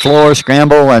goes to the floor.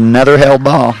 Scramble. Another held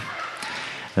ball.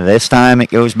 This time it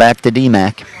goes back to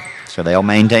Dee-Mack. So they'll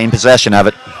maintain possession of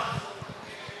it.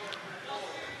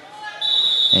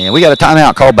 And we got a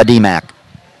timeout called by Dee-Mack.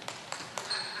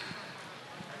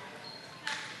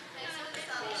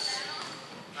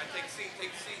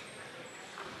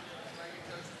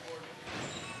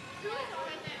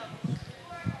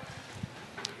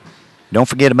 Don't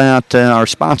forget about our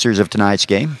sponsors of tonight's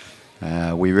game.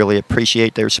 We really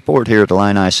appreciate their support here at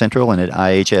Illini Central and at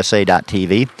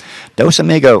IHSA.TV. Dos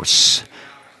Amigos,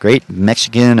 great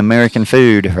Mexican-American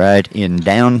food right in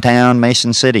downtown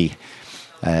Mason City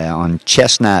on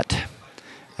Chestnut.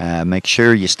 Make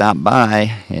sure you stop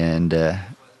by and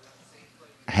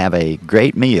have a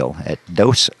great meal at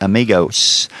Dos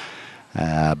Amigos.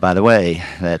 By the way,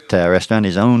 that restaurant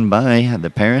is owned by the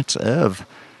parents of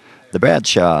the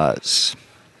Bradshaws,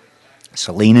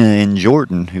 Selena and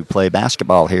Jordan, who play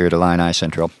basketball here at Illini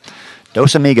Central.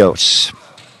 Dos Amigos.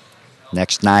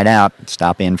 Next night out,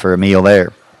 stop in for a meal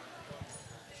there.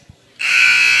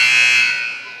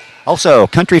 Also,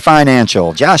 Country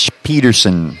Financial, Josh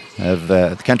Peterson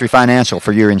of Country Financial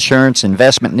for your insurance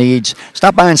investment needs.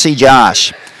 Stop by and see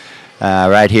Josh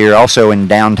right here, also in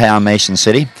downtown Mason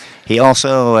City. He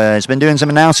also has been doing some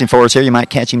announcing for us here. You might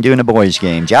catch him doing a boys'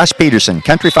 game. Josh Peterson,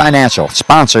 Country Financial,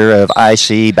 sponsor of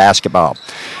IC basketball.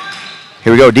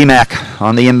 Here we go, Dee-Mack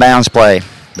on the inbounds play.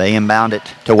 They inbound it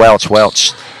to Welch.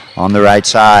 Welch on the right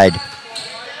side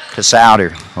to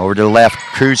Souter. Over to the left,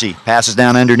 Cruzy passes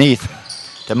down underneath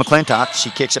to McClintock. She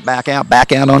kicks it back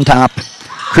out on top.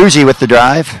 Cruzy with the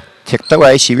drive. Tipped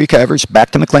away, she recovers.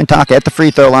 Back to McClintock at the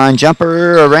free throw line.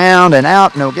 Jumper around and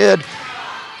out, no good.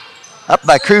 Up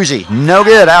by Cruzy, no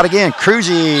good, out again.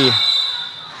 Cruzy,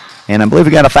 and I believe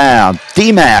we got a foul.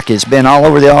 Dee-Mack has been all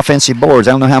over the offensive boards.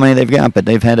 I don't know how many they've got, but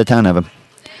they've had a ton of them.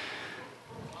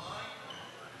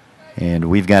 And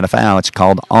we've got a foul. It's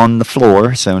called on the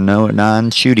floor, so no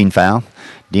non-shooting foul.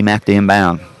 Dee-Mack to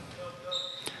inbound.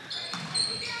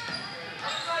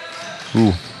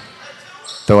 Ooh.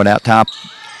 Throw it out top.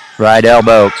 Right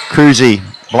elbow. Cruzy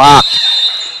blocked.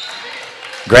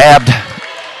 Grabbed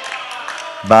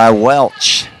by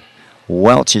Welch.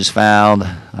 Welch is fouled,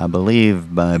 I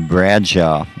believe, by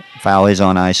Bradshaw. Foul is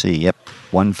on IC. Yep,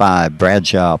 1-5.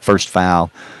 Bradshaw, first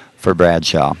foul for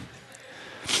Bradshaw.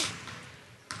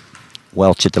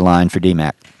 Welch at the line for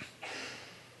Dee-Mack.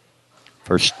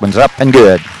 First one's up and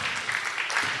good.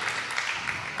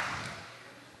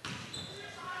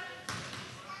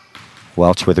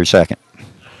 Welch with her second.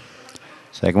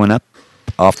 Second one up.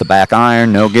 Off the back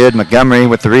iron, no good. Montgomery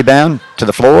with the rebound to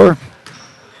the floor.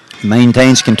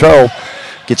 Maintains control.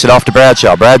 Gets it off to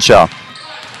Bradshaw. Bradshaw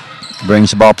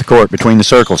brings the ball up the court between the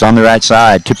circles on the right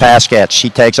side to Pascat. She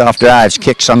takes off, drives,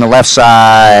 kicks on the left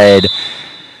side.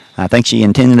 I think she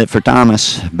intended it for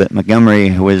Thomas, but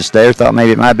Montgomery was there, thought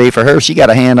maybe it might be for her. She got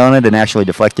a hand on it and actually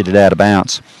deflected it out of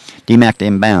bounds. Dee-Mack to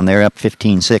inbound. They're up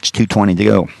 15-6, 2:20 to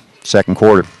go. Second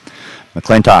quarter.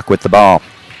 McClintock with the ball.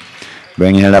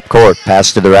 Bringing it up court.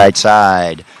 Pass to the right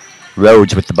side.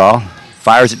 Rhodes with the ball.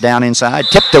 Fires it down inside.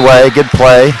 Tipped away. Good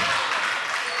play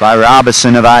by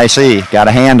Robinson of IC. Got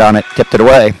a hand on it. Tipped it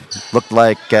away. Looked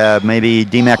like maybe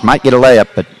Dee-Mack might get a layup,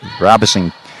 but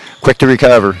Robinson quick to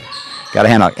recover. Got a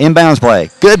hand on it. Inbounds play.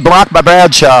 Good block by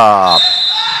Bradshaw.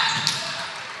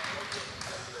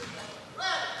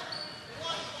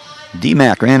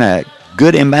 Dee-Mack ran a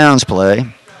good inbounds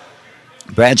play.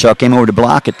 Bradshaw came over to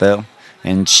block it, though,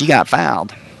 and she got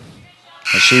fouled.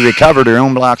 She recovered her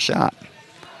own block shot.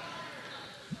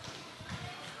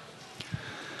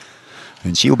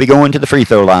 And she will be going to the free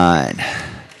throw line.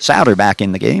 Souter back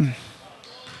in the game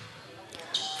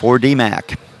for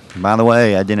Dee-Mack. By the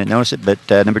way, I didn't notice it,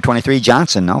 but number 23,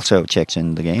 Johnson, also checks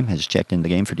in the game, has checked in the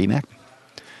game for Dee-Mack.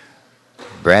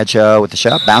 Bradshaw with the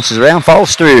shot, bounces around,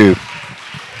 falls through.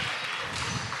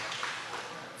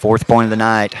 Fourth point of the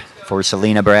night for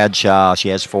Selena Bradshaw. She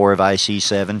has 4 of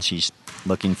IC7. She's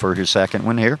looking for her second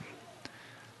one here.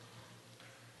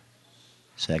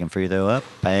 Second free throw up,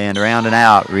 and around and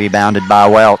out. Rebounded by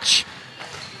Welch.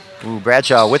 Ooh,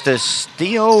 Bradshaw with the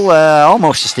steal,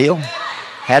 almost a steal.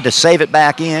 Had to save it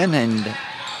back in, and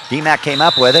Dee-Mack came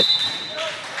up with it.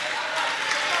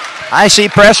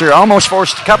 IC pressure, almost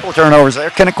forced a couple of turnovers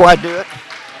there. Couldn't quite do it.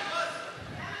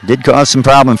 Did cause some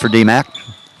problem for Dee-Mack.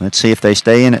 Let's see if they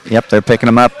stay in it. Yep, they're picking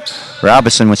them up.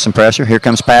 Robinson with some pressure. Here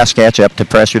comes pass catch up to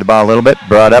pressure the ball a little bit.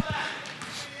 Brought up.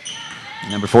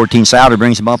 Number 14, Souter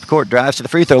brings the ball up the court. Drives to the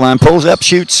free throw line. Pulls up,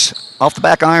 shoots. Off the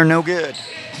back iron, no good.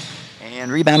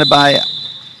 And rebounded by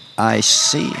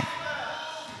IC.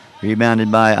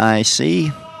 Rebounded by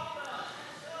IC.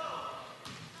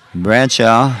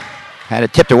 Bradshaw had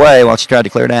it tipped away while she tried to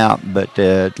clear it out. But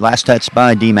last touch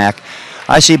by Dee-Mack.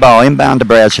 IC ball inbound to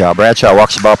Bradshaw. Bradshaw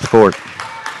walks the ball up the court.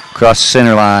 Across the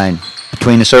center line,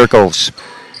 between the circles,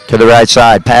 to the right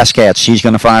side. Pass catch. She's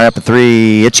going to fire up a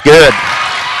three. It's good.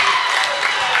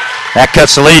 That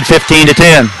cuts the lead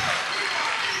 15-10.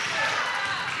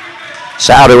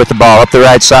 Souter with the ball up the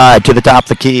right side to the top of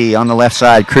the key. On the left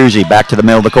side, Cruzy back to the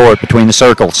middle of the court between the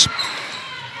circles.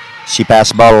 She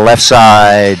passed the ball to the left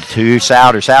side to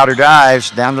Souter. Souter drives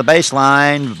down to the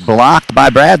baseline. Blocked by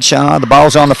Bradshaw. The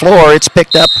ball's on the floor. It's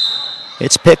picked up.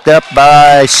 It's picked up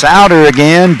by Souter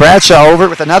again. Bradshaw over it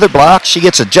with another block. She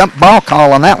gets a jump ball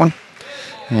call on that one.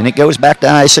 And it goes back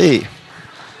to IC.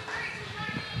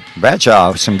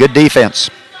 Bradshaw with some good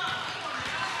defense.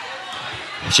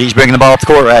 She's bringing the ball up the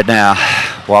court right now.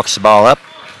 Walks the ball up.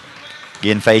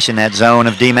 Again facing that zone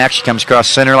of Dee-Mack. She comes across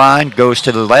the center line. Goes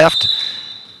to the left.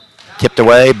 Tipped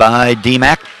away by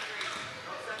Dee-Mack.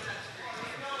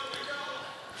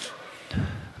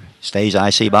 Stays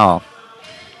IC ball.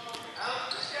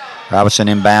 Robinson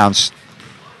inbounds.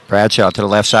 Bradshaw to the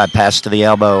left side, pass to the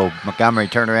elbow. Montgomery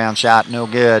turnaround shot, no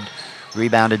good.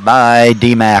 Rebounded by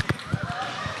Dee-Mack.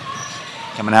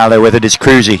 Coming out of there with it is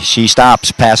Cruzy. She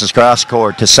stops, passes cross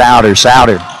court to Souter.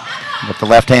 Souter with the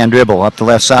left-hand dribble up the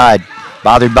left side.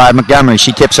 Bothered by Montgomery.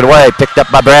 She tips it away, picked up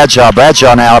by Bradshaw.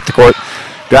 Bradshaw now up the court.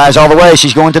 Drives all the way.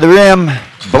 She's going to the rim.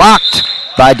 Blocked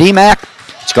by Dee-Mack.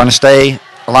 It's going to stay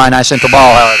Illini Central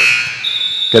ball, however.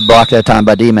 Good block that time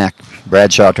by Dee-Mack.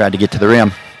 Bradshaw tried to get to the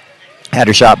rim. Had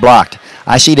her shot blocked.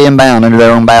 I see the inbound under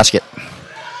their own basket.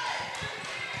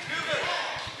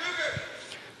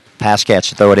 Pass catch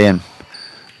to throw it in.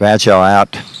 Bradshaw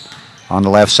out on the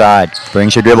left side.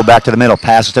 Brings her dribble back to the middle.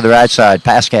 Passes to the right side.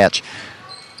 Pass catch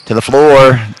to the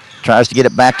floor. Tries to get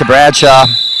it back to Bradshaw.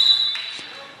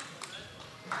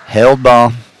 Held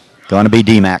ball. Going to be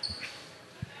Dee-Mack.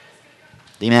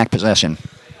 Dee-Mack possession.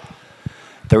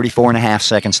 34.5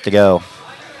 seconds to go.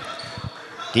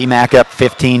 Dee-Mack up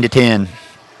 15-10.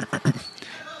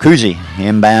 Cruzy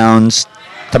inbounds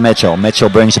to Mitchell. Mitchell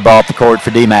brings the ball up the court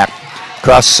for Dee-Mack.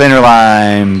 Across the center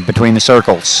line between the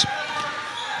circles.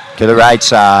 To the right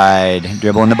side.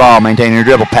 Dribbling the ball, maintaining her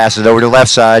dribble. Passes it over to the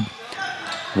left side.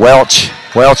 Welch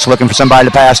looking for somebody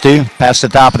to pass to. Pass to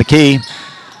the top of the key.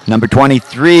 Number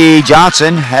 23,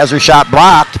 Johnson, has her shot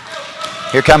blocked.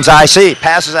 Here comes IC.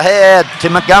 Passes ahead to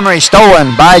Montgomery.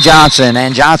 Stolen by Johnson.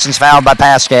 And Johnson's fouled by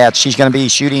pass catch. She's going to be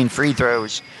shooting free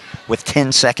throws with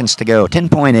 10 seconds to go.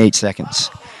 10.8 seconds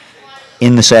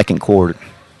in the second quarter.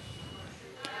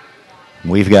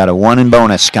 We've got a 1 and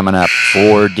bonus coming up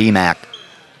for Dee-Mack.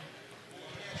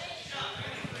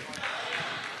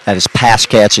 That is pass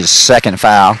catch's second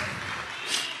foul.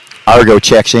 Argo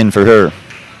checks in for her.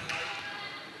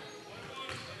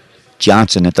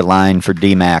 Johnson at the line for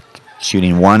Dee-Mack.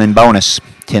 Shooting 1 and bonus.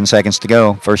 10 seconds to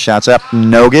go. First shot's up.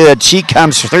 No good. She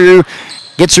comes through.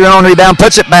 Gets her own rebound.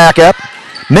 Puts it back up.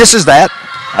 Misses that.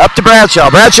 Up to Bradshaw.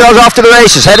 Bradshaw's off to the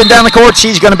races. Headed down the court.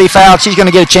 She's going to be fouled. She's going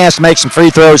to get a chance to make some free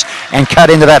throws and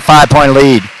cut into that 5-point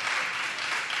lead.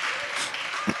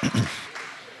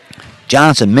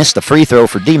 Johnson missed the free throw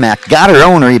for Dee-Mack. Got her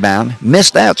own rebound.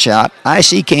 Missed that shot.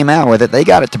 IC came out with it. They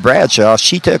got it to Bradshaw.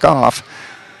 She took off.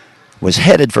 Was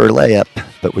headed for a layup,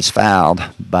 but was fouled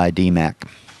by Dee-Mack.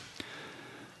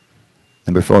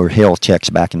 Number 4, Hill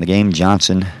checks back in the game.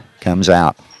 Johnson comes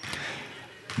out.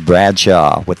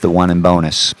 Bradshaw with the 1 and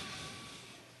bonus.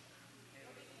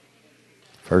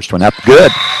 First one up,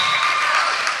 good.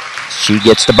 She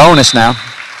gets the bonus now.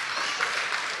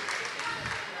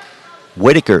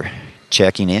 Whitaker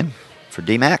checking in for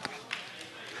Dee-Mack.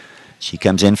 She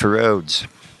comes in for Rhodes.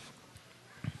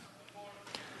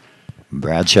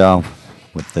 Bradshaw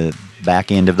with the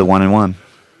back end of the 1 and 1.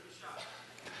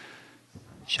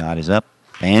 Shot is up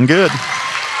and good.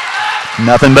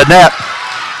 Nothing but net.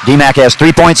 Dee-Mack has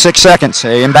 3.6 seconds.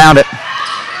 They inbound it.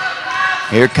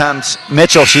 Here comes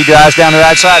Mitchell. She drives down the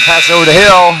right side, passes over to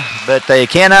Hill, but they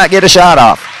cannot get a shot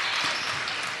off.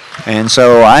 And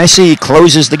so IC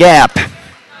closes the gap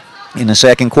in the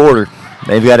second quarter.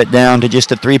 They've got it down to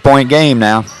just a 3-point game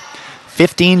now.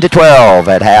 15-12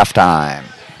 at halftime.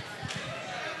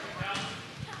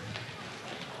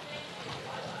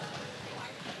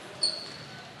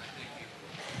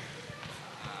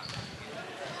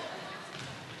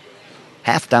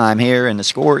 Halftime here, and the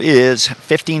score is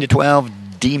 15-12,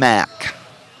 Dee-Mack.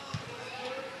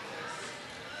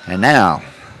 And now,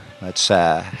 let's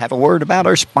have a word about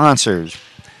our sponsors.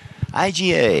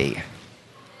 IGA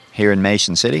here in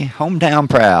Mason City, hometown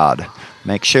proud.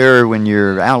 Make sure when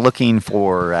you're out looking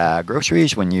for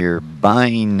groceries, when you're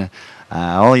buying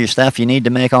all your stuff you need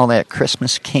to make all that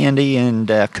Christmas candy and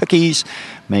cookies,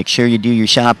 make sure you do your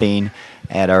shopping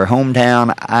at our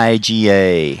hometown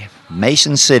IGA.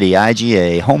 Mason City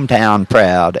IGA, hometown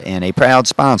proud, and a proud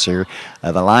sponsor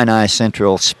of Illini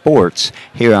Central Sports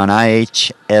here on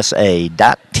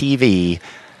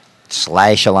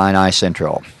IHSA.TV/Illini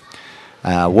Central.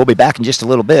 We'll be back in just a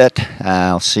little bit.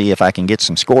 I'll see if I can get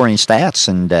some scoring stats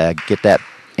and get that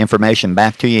information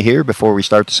back to you here before we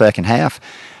start the second half.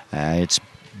 It's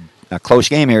a close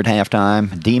game here at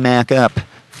halftime. Dee-Mack up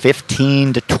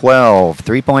 15-12.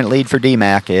 3-point lead for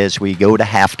Dee-Mack as we go to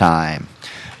halftime.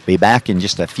 Be back in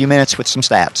just a few minutes with some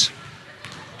stats.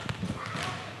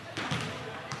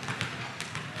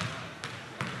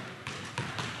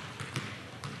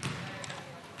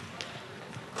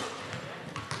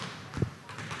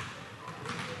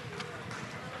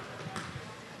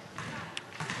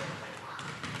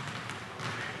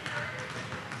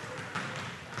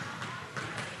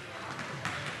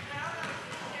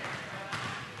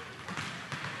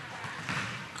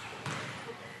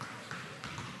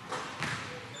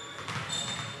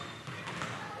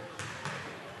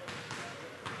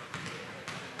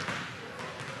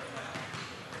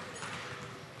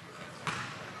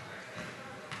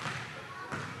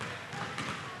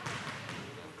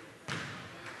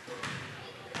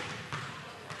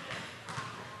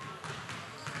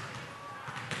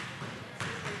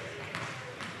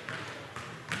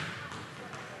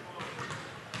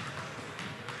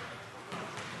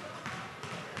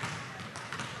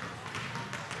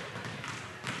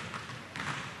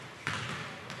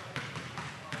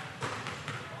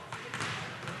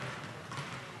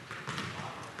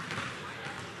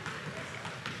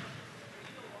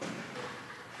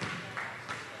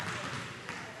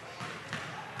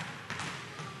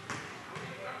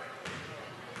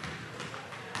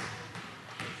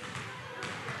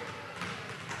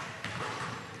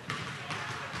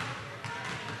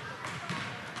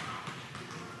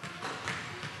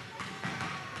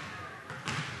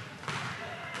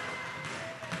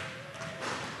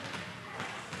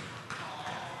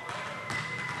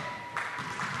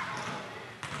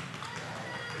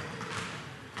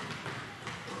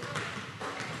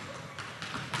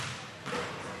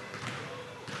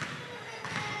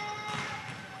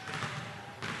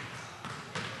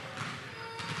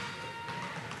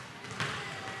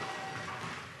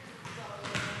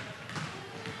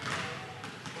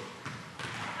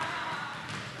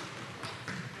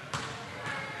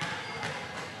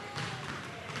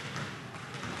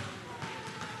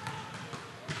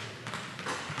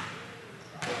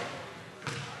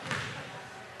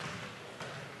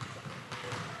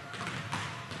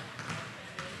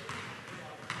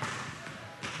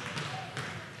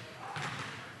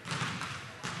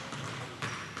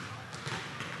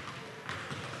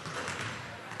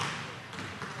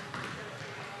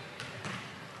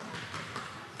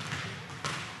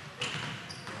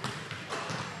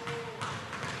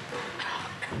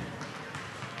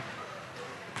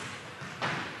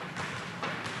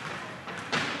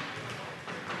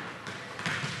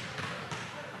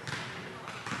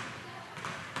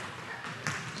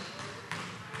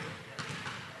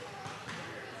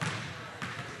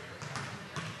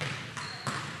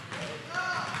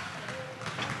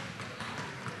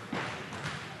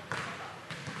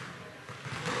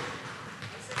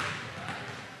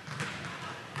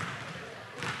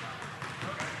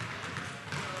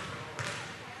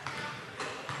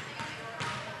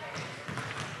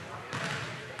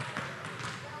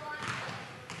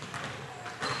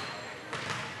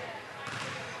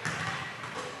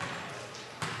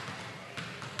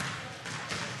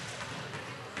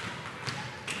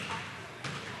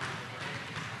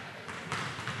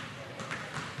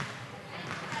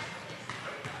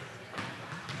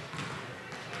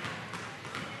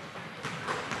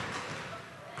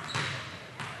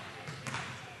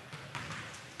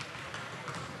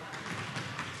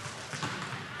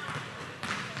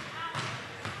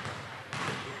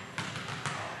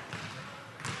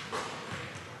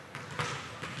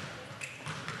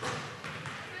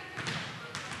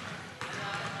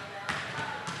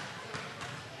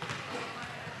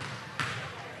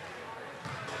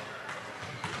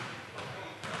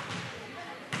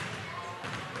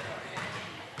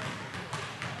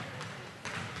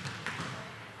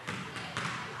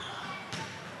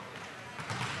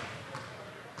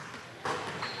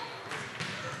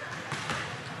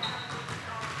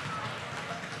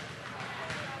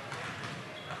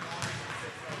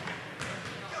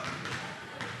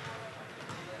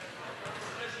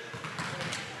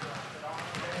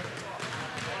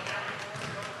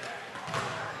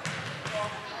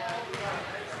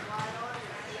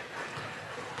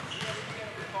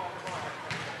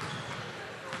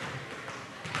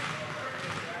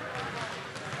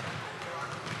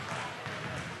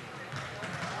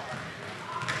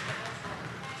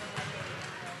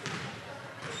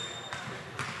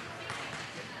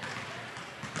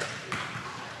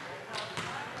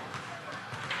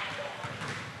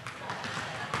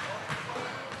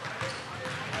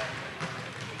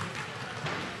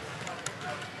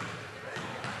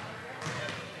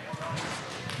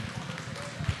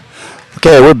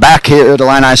 Okay, we're back here at the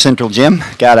Illini Central Gym.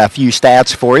 Got a few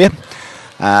stats for you.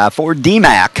 For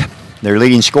Dee-Mack, their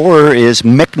leading scorer is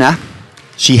Mickna.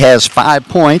 She has 5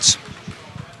 points.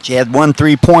 She had 1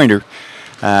 3-pointer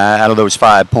out of those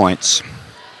 5 points.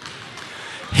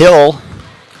 Hill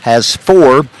has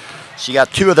 4. She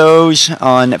got 2 of those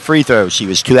on free throws. She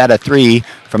was 2 out of 3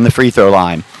 from the free throw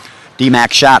line.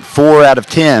 Dee-Mack shot 4 out of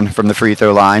 10 from the free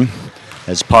throw line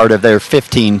as part of their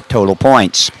 15 total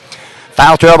points.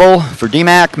 Foul trouble for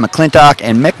Dee-Mack, McClintock,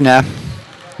 and Mickna.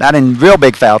 Not in real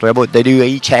big foul trouble. They do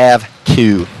each have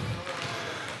 2.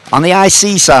 On the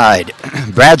IC side,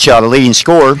 Bradshaw, the leading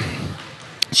scorer,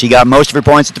 she got most of her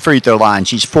points at the free throw line.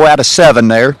 She's 4 out of 7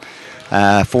 there.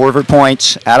 4 of her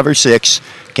points out of her 6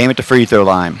 came at the free throw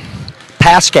line.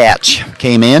 Pass catch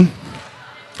came in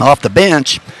off the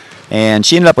bench, and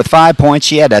she ended up with 5 points.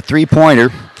 She had a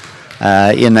 3-pointer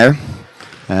in there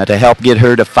to help get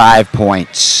her to 5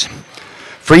 points.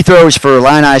 Free throws for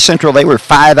Illini Central, they were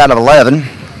 5 out of 11.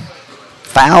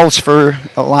 Fouls for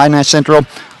Illini Central,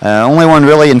 only one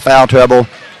really in foul trouble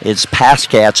is pass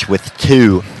catch with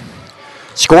 2.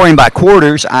 Scoring by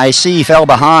quarters, IC fell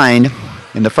behind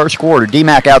in the first quarter.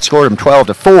 Dee-Mack outscored them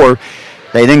 12-4.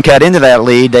 They then cut into that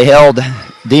lead. They held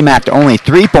Dee-Mack to only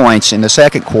 3 points in the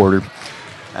second quarter.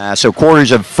 So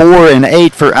quarters of 4 and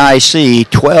 8 for IC,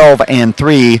 12 and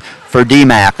 3 for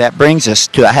Dee-Mack. That brings us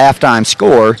to a halftime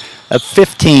score of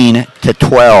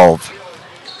 15-12.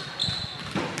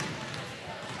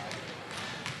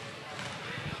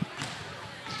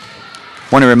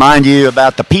 I want to remind you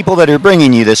about the people that are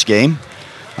bringing you this game,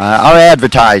 our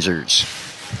advertisers.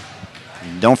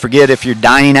 Don't forget, if you're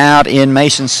dining out in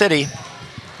Mason City,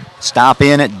 stop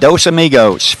in at Dos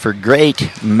Amigos for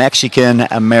great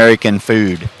Mexican-American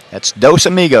food. That's Dos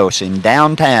Amigos in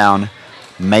downtown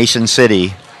Mason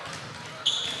City.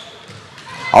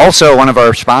 Also, one of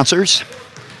our sponsors,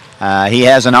 he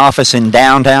has an office in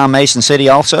downtown Mason City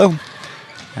also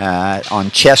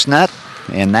on Chestnut,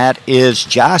 and that is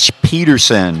Josh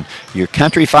Peterson, your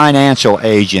Country Financial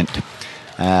agent.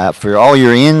 For all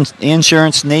your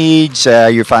insurance needs,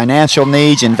 your financial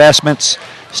needs, investments,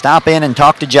 stop in and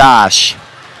talk to Josh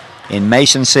in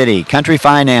Mason City, Country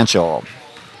Financial.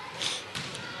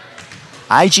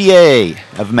 IGA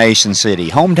of Mason City,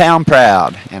 hometown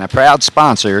proud, and a proud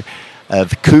sponsor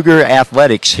of Cougar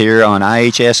Athletics here on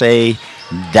IHSA.TV,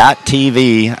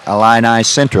 Illini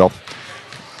Central.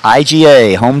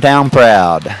 IGA, hometown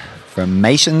proud, from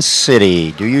Mason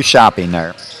City. Do your shopping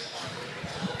there.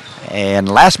 And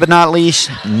last but not least,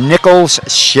 Nichols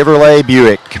Chevrolet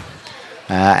Buick.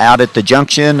 Out at the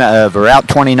junction of Route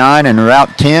 29 and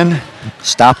Route 10.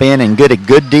 Stop in and get a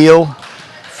good deal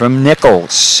from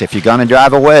Nichols. If you're going to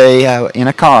drive away in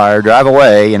a car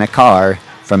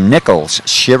from Nichols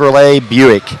Chevrolet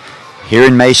Buick here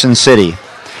in Mason City.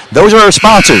 Those are our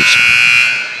sponsors.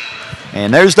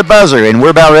 And there's the buzzer, and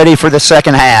we're about ready for the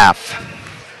second half.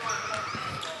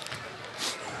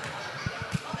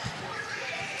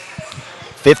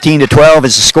 (15-12)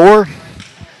 is the score.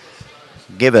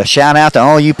 Give a shout out to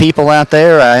all you people out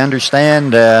there. I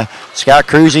understand Scott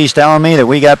Cruzy's telling me that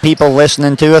we got people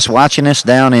listening to us, watching us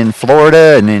down in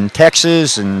Florida and in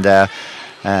Texas, and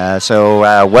so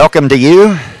welcome to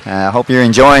you. I hope you're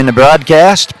enjoying the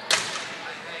broadcast.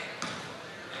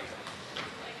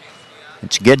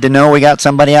 It's good to know we got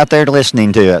somebody out there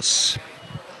listening to us.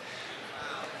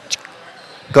 It's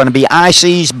going to be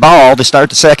IC's ball to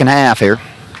start the second half here.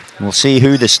 We'll see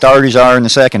who the starters are in the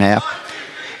second half.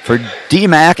 For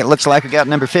Dee-Mack, it looks like we got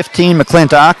number 15,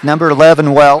 McClintock, number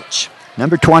 11, Welch,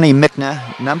 number 20,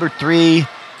 Mickna, number 3,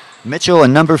 Mitchell,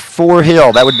 and number 4,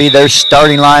 Hill. That would be their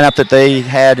starting lineup that they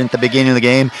had at the beginning of the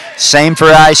game. Same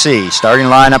for IC. Starting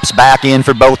lineups back in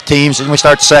for both teams. And we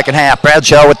start the second half.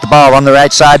 Bradshaw with the ball on the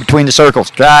right side between the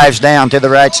circles. Drives down to the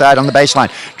right side on the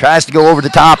baseline. Tries to go over the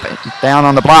top, down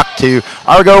on the block to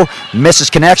Argo.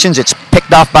 Misses connections. It's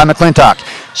picked off by McClintock.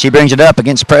 She brings it up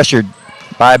against pressure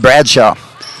by Bradshaw.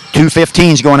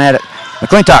 2:15's going at it.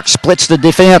 McClintock splits the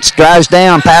defense, drives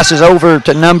down, passes over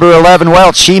to number 11,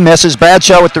 Welch. She misses.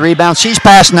 Bradshaw with the rebound. She's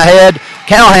passing ahead.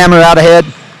 Cowhammer out ahead.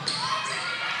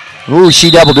 Ooh, she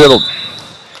double dribbled.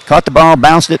 Caught the ball,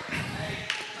 bounced it.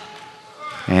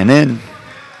 And then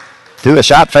threw a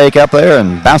shot fake up there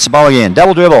and bounced the ball again.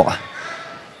 Double dribble.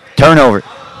 Turnover.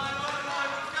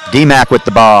 Dee-Mack with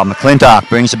the ball. McClintock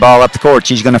brings the ball up the court.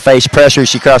 She's going to face pressure.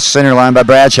 She crosses the center line by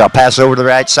Bradshaw. Pass over to the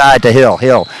right side to Hill.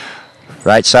 Hill.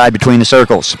 Right side between the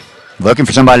circles. Looking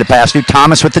for somebody to pass to.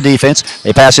 Thomas with the defense.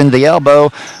 They pass into the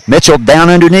elbow. Mitchell down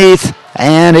underneath.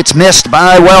 And it's missed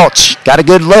by Welch. Got a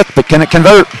good look, but can it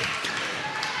convert?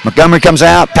 Montgomery comes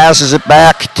out, passes it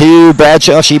back to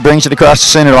Bradshaw. She brings it across the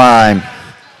center line.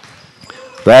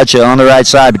 Bradshaw on the right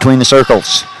side between the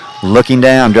circles. Looking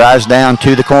down, drives down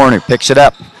to the corner, picks it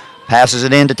up, passes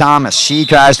it in to Thomas. She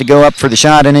tries to go up for the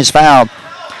shot and is fouled.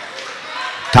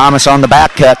 Thomas on the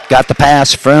back cut, got the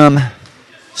pass from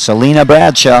Selena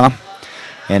Bradshaw.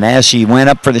 And as she went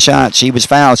up for the shot, she was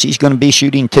fouled. She's going to be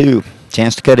shooting 2.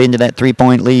 Chance to cut into that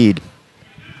 3-point lead.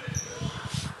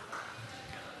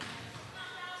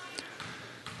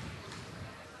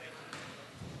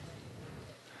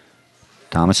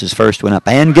 Thomas's first went up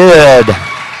and good.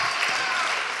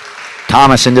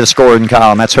 Thomas into the scoring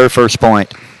column. That's her first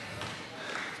point.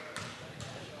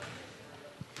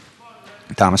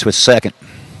 Thomas with second.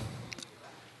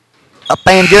 Up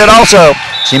and good also.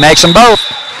 She makes them both.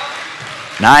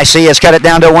 Nice. He has cut it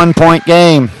down to a 1-point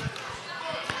game.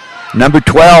 Number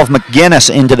 12, McGinnis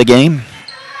into the game,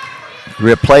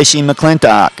 replacing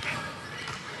McClintock.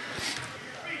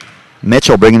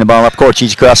 Mitchell bringing the ball up court.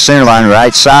 She's across the center line,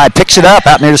 right side. Picks it up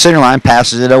out near the center line.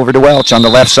 Passes it over to Welch on the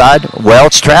left side.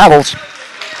 Welch travels.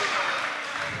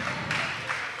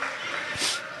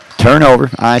 Turnover.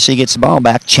 IC gets the ball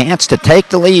back. Chance to take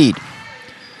the lead.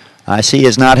 IC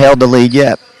has not held the lead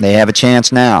yet. They have a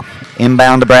chance now.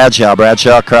 Inbound to Bradshaw.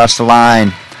 Bradshaw across the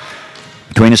line.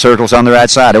 Between the circles on the right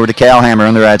side. Over to Calhammer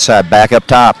on the right side. Back up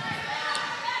top.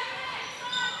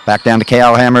 Back down to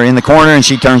Calhammer in the corner, and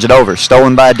she turns it over.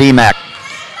 Stolen by Dee-Mack.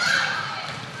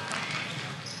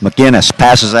 McGinnis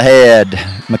passes ahead.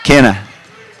 McKenna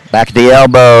back at the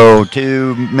elbow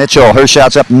to Mitchell. Her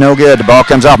shot's up, no good. The ball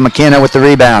comes off McKenna with the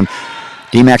rebound.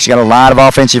 Dee-Mack's got a lot of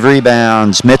offensive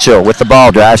rebounds. Mitchell with the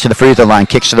ball, drives to the free throw line,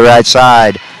 kicks to the right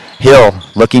side. Hill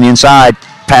looking inside,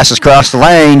 passes across the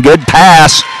lane. Good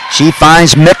pass. She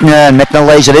finds Mickna, and Mickna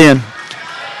lays it in.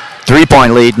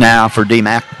 3-point lead now for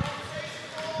Dee-Mack.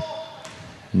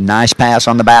 Nice pass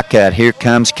on the back cut. Here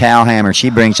comes Calhammer. She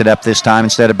brings it up this time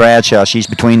instead of Bradshaw. She's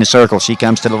between the circles. She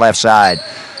comes to the left side.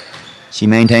 She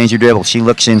maintains her dribble. She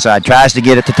looks inside. Tries to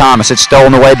get it to Thomas. It's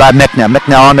stolen away by Mickna.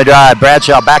 Mickna on the drive.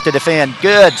 Bradshaw back to defend.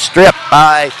 Good strip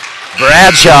by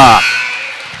Bradshaw.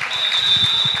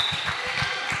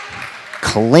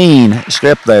 Clean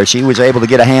strip there. She was able to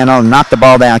get a hand on and knock the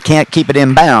ball down. Can't keep it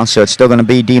inbounds, so it's still going to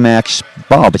be Dee-Mack's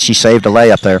ball, but she saved a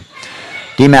layup there.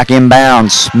 Dee-Mack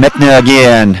inbounds. Mickna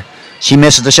again. She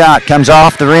misses the shot. Comes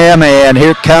off the rim, and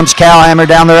here comes Calhammer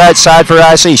down the right side for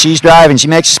IC. She's driving. She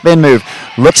makes a spin move.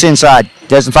 Looks inside.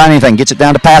 Doesn't find anything. Gets it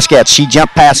down to Pascatz. She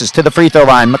jump passes to the free throw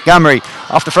line. Montgomery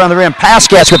off the front of the rim.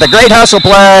 Pascatz with a great hustle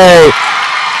play.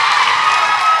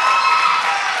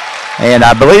 And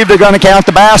I believe they're going to count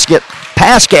the basket.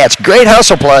 Pascatz, great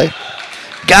hustle play.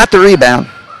 Got the rebound.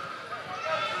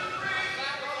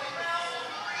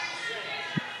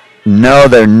 No,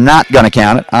 they're not going to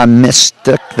count it. I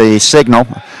mistook the signal.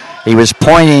 He was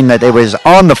pointing that it was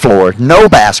on the floor. No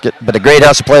basket, but a great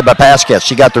hustle play by Pascatz.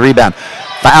 She got the rebound.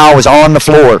 Foul was on the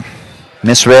floor.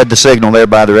 Misread the signal there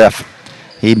by the ref.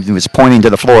 He was pointing to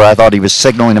the floor. I thought he was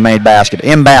signaling a made basket.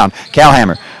 Inbound,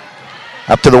 Calhammer.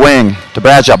 Up to the wing to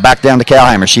Bradshaw. Back down to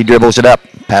Calhammer. She dribbles it up.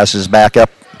 Passes back up.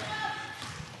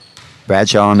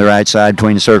 Bradshaw on the right side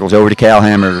between the circles. Over to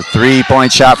Calhammer.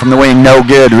 3-point shot from the wing. No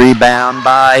good. Rebound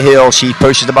by Hill. She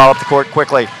pushes the ball up the court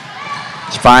quickly.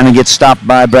 She finally gets stopped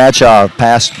by Bradshaw.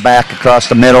 Passed back across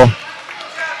the middle.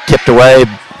 Tipped away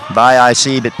by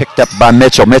IC, but picked up by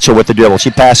Mitchell. Mitchell with the dribble.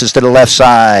 She passes to the left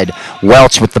side.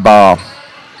 Welch with the ball.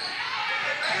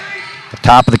 The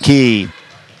top of the key.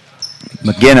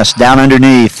 McGinnis down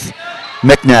underneath.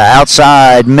 Mickna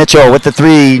outside. Mitchell with the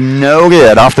 3. No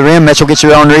good. Off the rim. Mitchell gets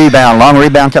her own rebound. Long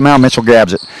rebound come out. Mitchell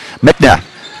grabs it. Mickna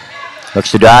looks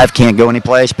to drive. Can't go any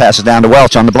place. Passes down to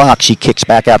Welch on the block. She kicks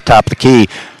back out top of the key.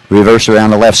 Reverse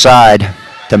around the left side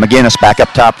to McGinnis. Back up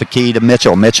top of the key to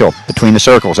Mitchell. Mitchell between the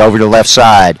circles. Over to the left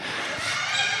side.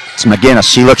 It's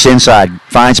McGinnis. She looks inside.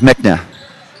 Finds Mickna.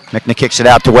 Mickna kicks it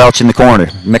out to Welch in the corner.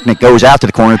 Mickna goes out to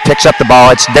the corner. Picks up the ball.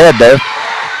 It's dead there.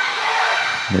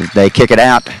 They kick it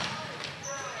out.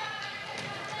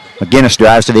 McGinnis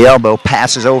drives to the elbow,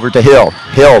 passes over to Hill.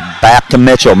 Hill back to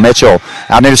Mitchell. Mitchell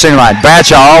out near the center line.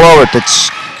 Bradshaw all over it. It's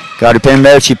got her pinned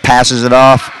there. She passes it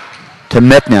off to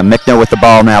Mickna. Mickna with the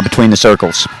ball now between the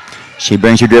circles. She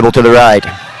brings her dribble to the right.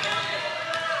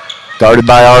 Guarded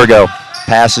by Argo.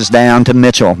 Passes down to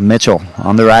Mitchell. Mitchell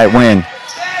on the right wing.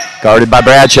 Guarded by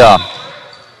Bradshaw.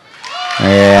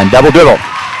 And double dribble.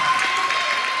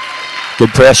 Good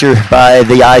pressure by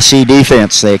the IC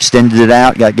defense. They extended it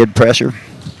out, got good pressure.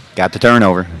 Got the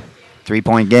turnover.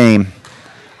 3-point game.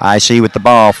 IC with the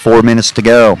ball. 4 minutes to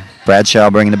go. Bradshaw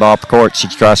bringing the ball up the court.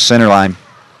 She's across the center line.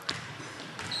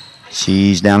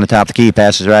 She's down the top of the key.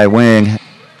 Passes right wing.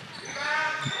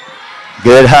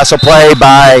 Good hustle play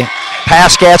by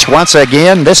Pascatz once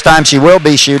again. This time she will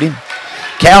be shooting.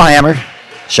 Calhammer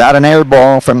shot an air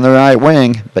ball from the right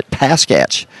wing, but pass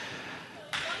catch.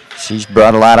 She's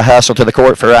brought a lot of hustle to the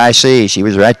court for IC. She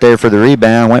was right there for the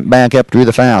rebound, went back up, drew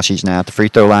the foul. She's now at the free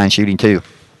throw line shooting 2.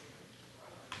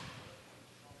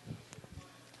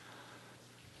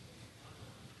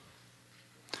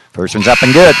 First one's up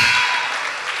and good.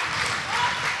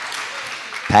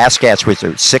 Pass catch with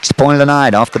her 6th point of the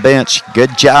night off the bench.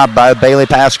 Good job by Bailey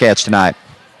pass catch tonight.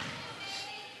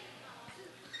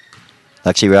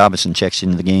 Lexi Robinson checks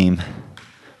into the game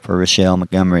for Rochelle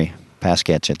Montgomery. Pass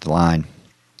catch at the line.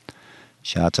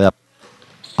 Shots up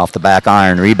off the back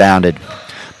iron. Rebounded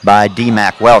by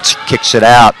Dee-Mack. Welch kicks it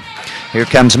out. Here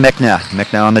comes Mickna.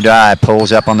 Mickna on the drive.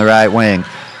 Pulls up on the right wing.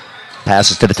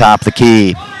 Passes to the top of the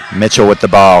key. Mitchell with the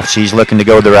ball. She's looking to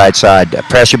go to the right side.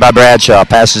 Pressure by Bradshaw.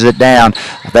 Passes it down.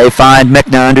 They find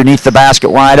Mickna underneath the basket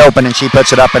wide open, and she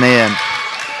puts it up and in.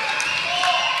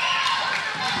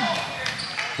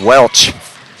 Welch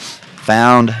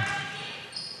found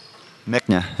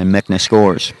Mickna, and Mickna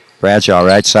scores. Bradshaw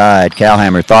right side.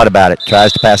 Calhammer thought about it.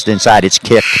 Tries to pass it inside. It's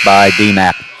kicked by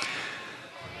Dee-Mack.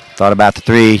 Thought about the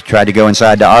 3. Tried to go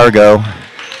inside to Argo.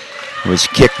 Was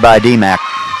kicked by Dee-Mack.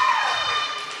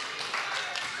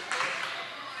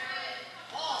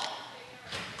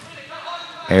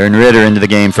 Aaron Ritter into the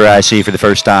game for IC for the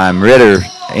first time. Ritter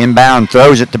inbound,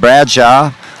 throws it to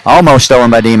Bradshaw. Almost stolen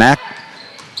by Dee-Mack.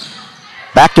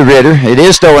 Back to Ritter. It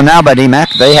is stolen now by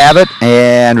Dee-Mack. They have it,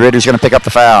 and Ritter's going to pick up the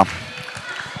foul.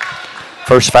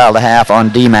 First foul of the half on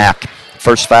Dee-Mack.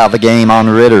 First foul of the game on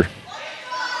Ritter.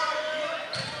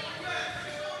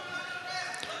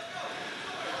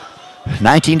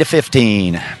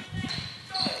 (19-15).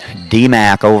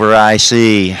 Dee-Mack over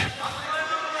IC.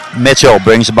 Mitchell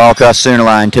brings the ball across center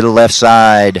line to the left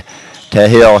side to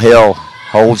Hill. Hill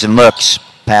holds and looks.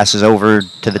 Passes over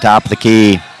to the top of the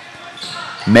key.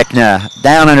 Mickna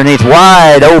down underneath,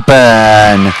 wide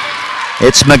open.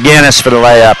 It's McGinnis for the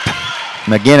layup.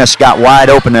 McGinnis got wide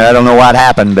open there. I don't know what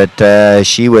happened, but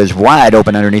she was wide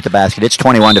open underneath the basket. It's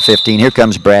 21-15. Here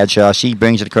comes Bradshaw. She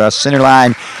brings it across the center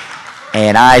line,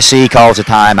 and IC calls a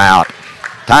timeout.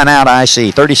 Timeout,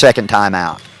 IC. 30-second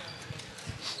timeout.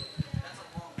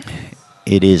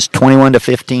 It is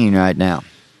 21-15 right now.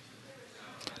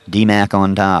 Dee-Mack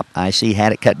on top. IC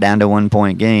had it cut down to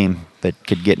 1-point game, but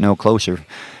could get no closer.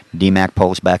 Dee-Mack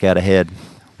pulls back out ahead.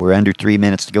 We're under 3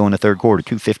 minutes to go in the third quarter.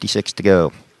 2:56 to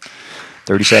go.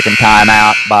 30-second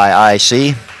timeout by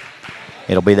IC.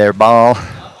 It'll be their ball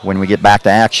when we get back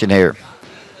to action here.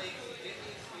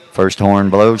 First horn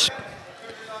blows.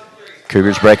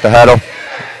 Cougars break the huddle.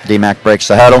 Dee-Mack breaks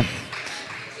the huddle.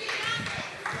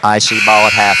 IC ball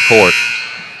at half court.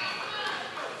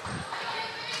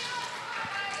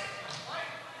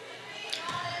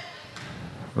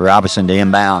 Robinson to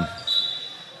inbound.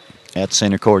 At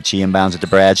center court, she inbounds it to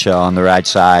Bradshaw on the right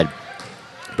side.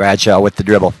 Bradshaw with the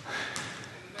dribble.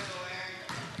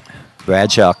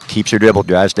 Bradshaw keeps her dribble,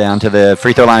 drives down to the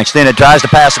free throw line extended, tries to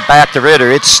pass it back to Ritter.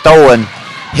 It's stolen.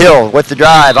 Hill with the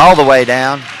drive all the way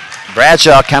down.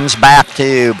 Bradshaw comes back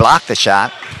to block the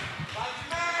shot.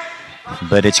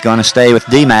 But it's going to stay with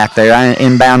Dee-Mack there,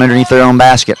 inbound underneath their own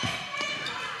basket.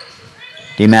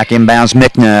 Dee-Mack inbounds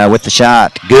Mickna with the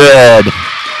shot. Good.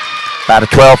 About a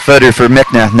 12-footer for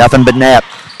Mickna. Nothing but net.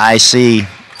 IC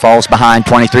falls behind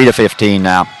 23-15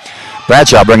 now.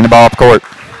 Bradshaw bringing the ball up court.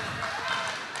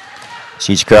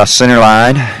 She's across center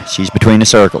line. She's between the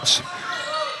circles.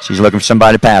 She's looking for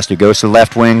somebody to pass to. Goes to the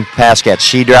left wing, pass catch.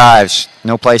 She drives.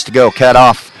 No place to go. Cut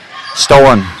off.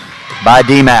 Stolen by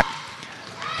Dee-Mack.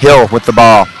 Hill with the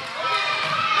ball.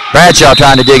 Bradshaw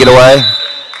trying to dig it away.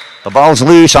 The ball's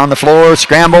loose on the floor.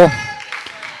 Scramble.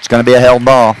 It's going to be a held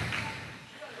ball.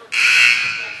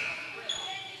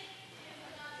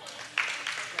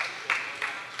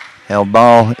 Held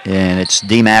ball, and it's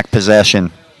Dee-Mack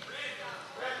possession.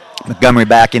 Montgomery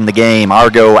back in the game.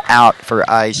 Argo out for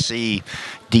IC.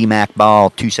 Dee-Mack ball.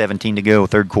 2:17 to go,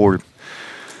 third quarter.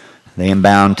 They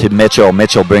inbound to Mitchell.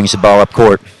 Mitchell brings the ball up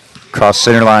court. Cross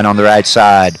center line on the right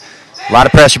side. A lot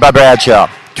of pressure by Bradshaw.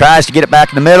 Tries to get it back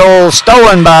in the middle.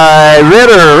 Stolen by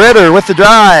Ritter. Ritter with the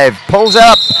drive. Pulls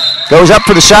up. Goes up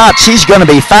for the shot. She's going to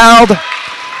be fouled.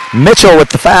 Mitchell with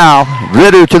the foul.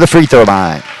 Ritter to the free throw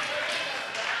line.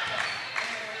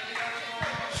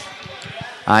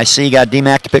 IC got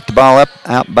Dee-Mack to pick the ball up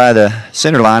out by the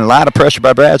center line. A lot of pressure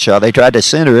by Bradshaw. They tried to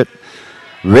center it.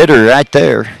 Ritter right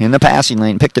there in the passing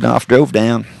lane. Picked it off, drove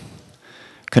down.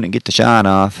 Couldn't get the shot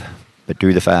off, but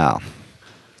drew the foul.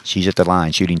 She's at the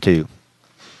line, shooting 2.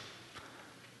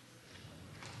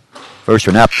 First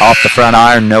one up, off the front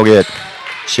iron, no good.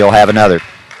 She'll have another.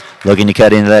 Looking to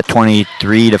cut into that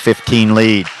 23-15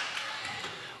 lead.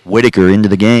 Whitaker into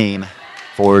the game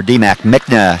for Dee-Mack.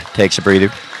 Mickna takes a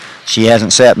breather. She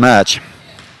hasn't set much.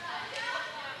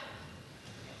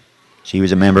 She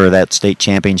was a member of that state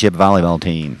championship volleyball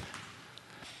team.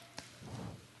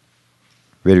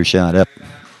 Ritter shot up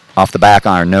off the back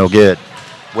iron, no good.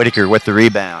 Whitaker with the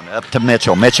rebound, up to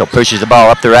Mitchell. Mitchell pushes the ball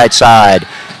up the right side.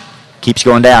 Keeps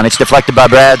going down. It's deflected by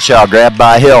Bradshaw, grabbed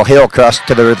by Hill. Hill crossed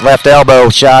to the left elbow,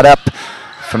 shot up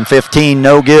from 15,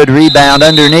 no good. Rebound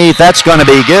underneath, that's going to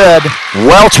be good.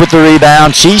 Welch with the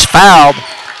rebound, she's fouled.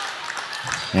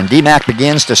 And Dee-Mack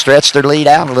begins to stretch their lead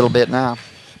out a little bit now.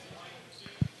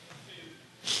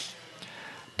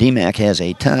 Dee-Mack has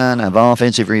a ton of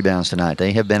offensive rebounds tonight.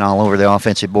 They have been all over the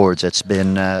offensive boards. That's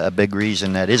been a big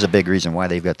reason. That is a big reason why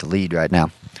they've got the lead right now.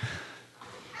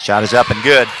 Shot is up and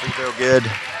good. Free throw good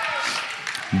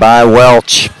by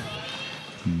Welch.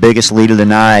 Biggest lead of the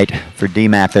night for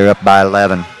Dee-Mack. They're up by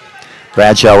 11.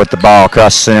 Bradshaw with the ball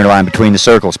across the center line between the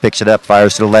circles. Picks it up,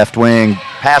 fires to the left wing.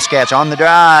 Pass catch on the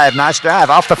drive. Nice drive.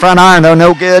 Off the front iron, though,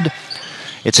 no good.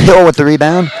 It's Hill with the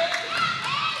rebound.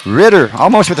 Ritter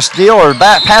almost with a steal or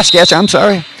pass catch, I'm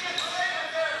sorry.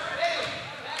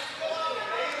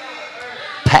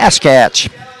 Pass catch.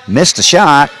 Missed the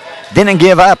shot. Didn't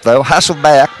give up, though. Hustled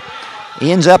back.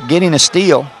 He ends up getting a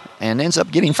steal and ends up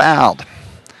getting fouled.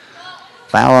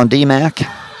 Foul on Dee-Mack.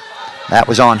 That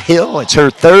was on Hill. It's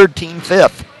her third, team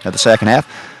fifth of the second half.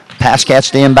 Pass catch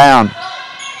to inbound.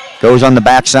 Goes on the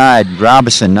backside.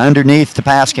 Robinson underneath the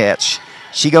pass catch.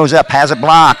 She goes up, has it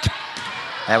blocked.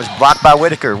 That was blocked by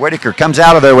Whitaker. Whitaker comes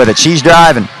out of there with it. She's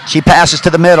driving. She passes to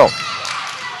the middle.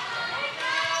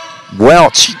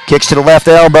 Welch kicks to the left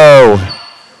elbow.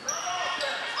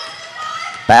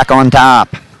 Back on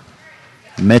top.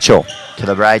 Mitchell to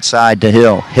the right side to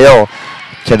Hill. Hill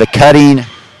to the cutting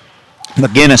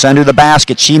McGinnis under the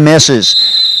basket. She misses.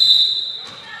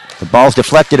 The ball's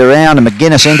deflected around, and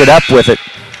McGinnis ended up with it.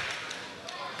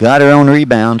 Got her own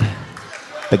rebound,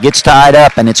 but gets tied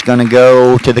up, and it's going to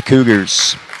go to the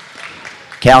Cougars.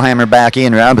 Calhammer back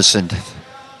in. Robinson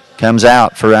comes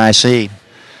out for IC.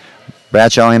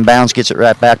 Bradshaw inbounds, gets it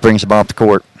right back, brings the ball up the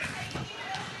court.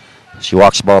 She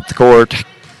walks the ball up the court,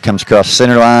 comes across the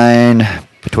center line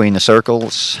between the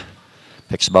circles,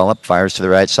 picks the ball up, fires to the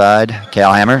right side.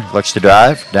 Calhammer looks to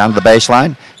drive down to the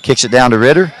baseline, kicks it down to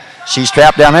Ritter. She's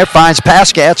trapped down there, finds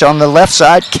pass catch on the left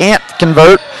side, can't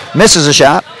convert, misses a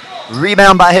shot.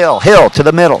 Rebound by Hill. Hill to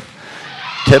the middle,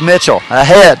 to Mitchell,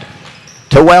 ahead,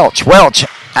 to Welch. Welch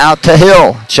out to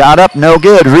Hill. Shot up, no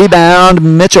good. Rebound,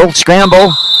 Mitchell,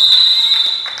 scramble.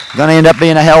 Going to end up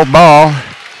being a held ball.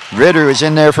 Ritter is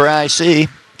in there for IC.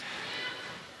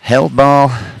 Held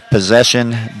ball,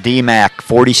 possession, Dee-Mack.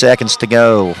 40 seconds to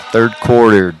go. Third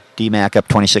quarter. Dee-Mack up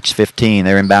 26-15.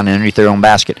 They're inbounding underneath their own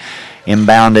basket.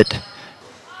 Inbound it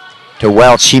to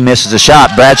Welch. She misses a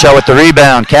shot. Bradshaw with the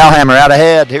rebound. Calhammer out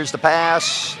ahead. Here's the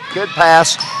pass. Good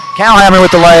pass. Calhammer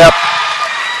with the layup.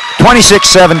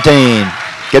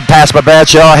 26-17. Good pass by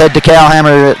Bradshaw. Head to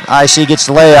Calhammer. IC gets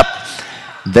the layup.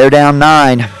 They're down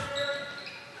 9.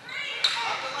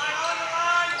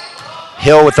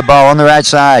 Hill with the ball on the right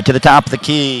side to the top of the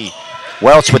key.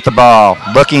 Welch with the ball.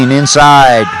 Looking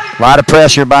inside. A lot of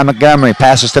pressure by Montgomery.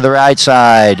 Passes to the right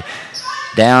side.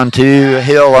 Down to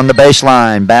Hill on the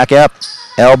baseline. Back up.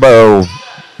 Elbow.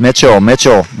 Mitchell.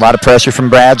 A lot of pressure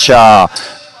from Bradshaw.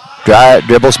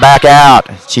 Dribbles back out.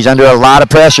 She's under a lot of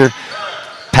pressure.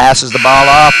 Passes the ball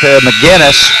off to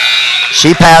McGinnis.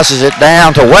 She passes it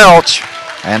down to Welch.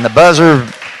 And the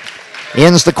buzzer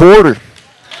ends the quarter.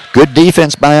 Good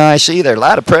defense by IC there. A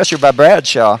lot of pressure by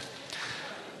Bradshaw.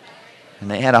 And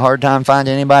they had a hard time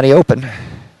finding anybody open.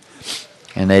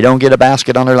 And they don't get a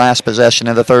basket on their last possession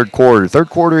of the third quarter. Third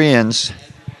quarter ends.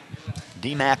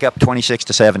 Dee-Mack up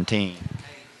 26-17.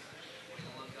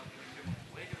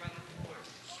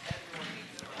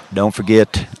 Don't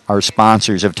forget our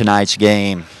sponsors of tonight's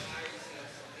game.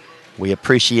 We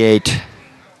appreciate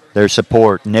their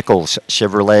support. Nichols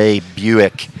Chevrolet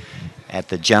Buick at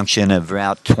the junction of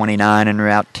Route 29 and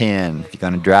Route 10. If you're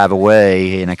going to drive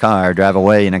away in a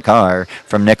car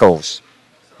from Nichols.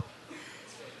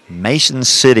 Mason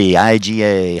City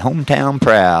IGA, hometown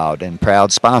proud and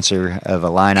proud sponsor of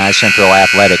Illini Central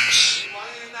Athletics.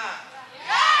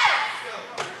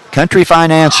 Country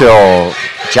Financial.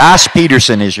 Josh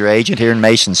Peterson is your agent here in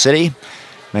Mason City.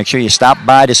 Make sure you stop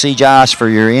by to see Josh for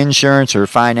your insurance or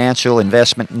financial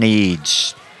investment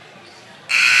needs.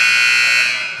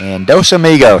 And Dos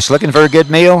Amigos, looking for a good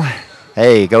meal?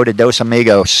 Hey, go to Dos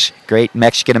Amigos. Great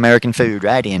Mexican-American food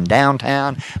right in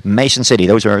downtown Mason City.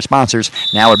 Those are our sponsors.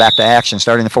 Now we're back to action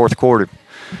starting the fourth quarter.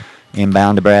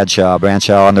 Inbound to Bradshaw.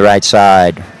 Bradshaw on the right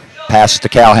side. Passes to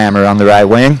Calhammer on the right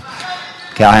wing.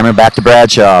 Calhammer back to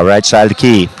Bradshaw, right side of the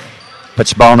key.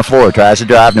 Puts the ball on the floor, tries to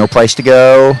drive, no place to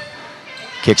go.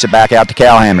 Kicks it back out to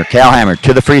Calhammer. Calhammer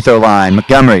to the free throw line.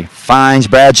 Montgomery finds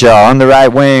Bradshaw on the right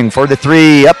wing for the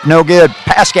three. Up, no good.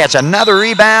 Pass catch, another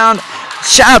rebound.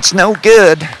 Shot's no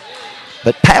good.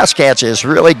 But pass catch is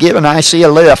really giving IC a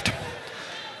lift.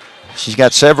 She's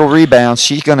got several rebounds.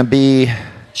 She's going to be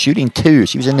shooting 2.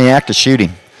 She was in the act of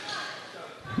shooting.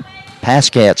 Pass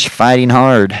catch, fighting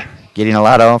hard, getting a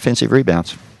lot of offensive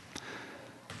rebounds.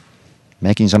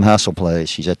 Making some hustle plays.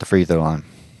 She's at the free throw line.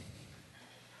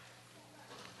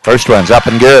 First one's up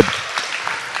and good.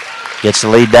 Gets the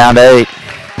lead down to 8.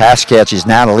 Pass catch is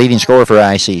now the leading scorer for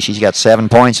IC. She's got 7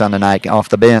 points on the night off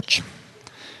the bench.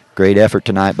 Great effort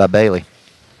tonight by Bailey.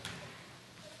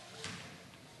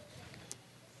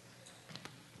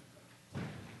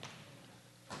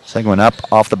 Second one up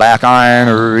off the back iron,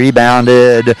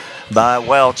 rebounded by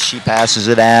Welch. She passes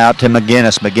it out to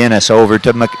McGinnis. McGinnis over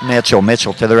to Mitchell.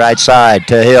 Mitchell to the right side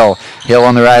to Hill. Hill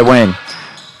on the right wing.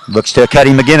 Looks to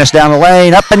Cuddy McGinnis down the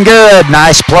lane. Up and good.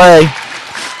 Nice play.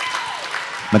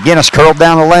 McGinnis curled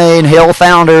down the lane. Hill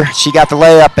found her. She got the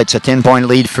layup. It's a 10-point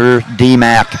lead for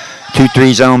Dee-Mack.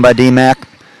 2-3 zone by Dee-Mack.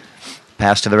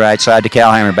 Pass to the right side to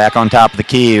Calhammer. Back on top of the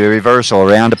key. Reversal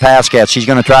around to pass catch. She's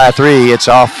going to try a three. It's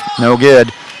off. No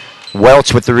good.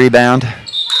 Welch with the rebound.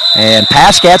 And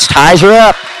Pascatz ties her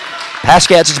up.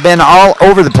 Pascatz has been all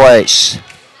over the place.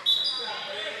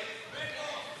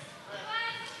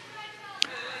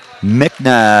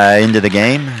 Mickna into the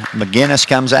game. McGinnis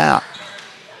comes out.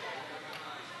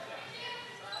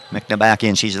 Mickna back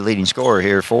in. She's the leading scorer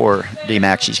here for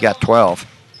Dee-Mack. She's got 12.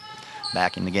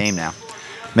 Back in the game now.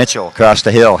 Mitchell across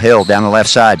the Hill. Hill down the left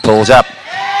side. Pulls up.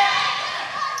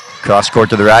 Cross court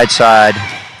to the right side.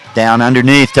 Down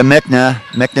underneath to Mickna.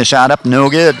 Mickna shot up. No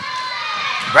good.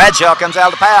 Bradshaw comes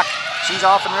out of the pack. She's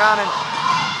off and running.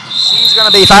 She's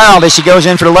going to be fouled as she goes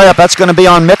in for the layup. That's going to be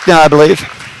on Mickna, I believe.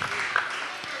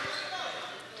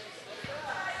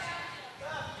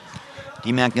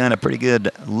 Dee-Mack got a pretty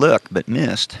good look, but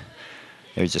missed.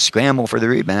 There's a scramble for the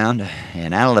rebound,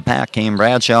 and out of the pack came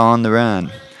Bradshaw on the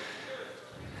run.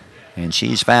 And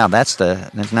she's fouled. That's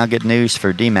not good news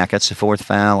for Dee-Mack. That's the 4th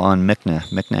foul on Mickna.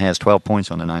 Mickna has 12 points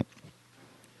on the night.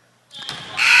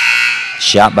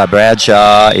 Shot by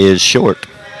Bradshaw is short.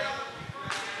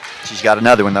 She's got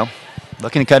another one, though.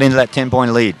 Looking to cut into that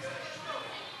 10-point lead.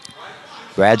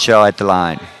 Bradshaw at the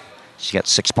line. She's got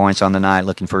 6 points on the night,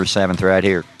 looking for her 7th right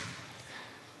here.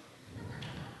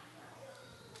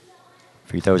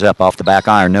 Free throws up off the back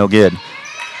iron, no good.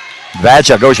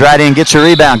 Bradshaw goes right in, gets her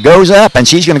rebound, goes up, and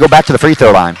she's going to go back to the free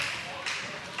throw line.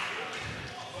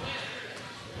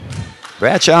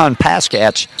 Bradshaw and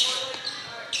Pascatz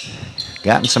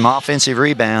gotten some offensive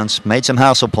rebounds, made some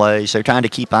hustle plays. They're trying to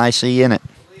keep IC in it.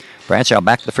 Bradshaw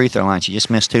back to the free throw line. She just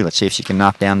missed 2. Let's see if she can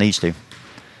knock down these 2.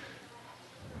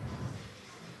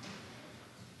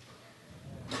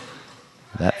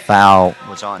 That foul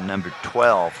was on number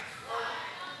 12.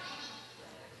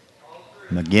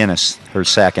 McGinnis, her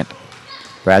 2nd.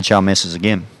 Bradshaw misses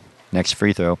again. Next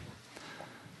free throw.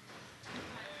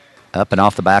 Up and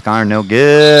off the back iron, no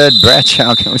good.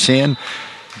 Bradshaw goes in,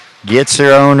 gets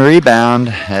her own rebound,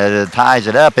 ties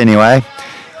it up anyway,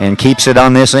 and keeps it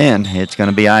on this end. It's going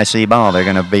to be IC ball. They're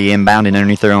going to be inbounding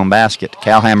underneath their own basket.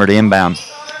 Calhammer to inbound.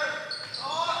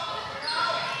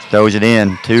 Throws it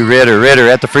in to Ritter. Ritter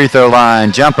at the free throw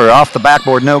line. Jumper off the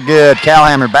backboard, no good.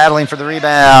 Calhammer battling for the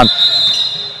rebound.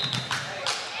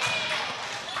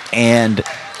 And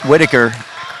Whitaker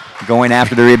going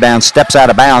after the rebound, steps out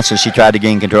of bounds as she tried to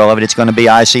gain control of it. It's going to be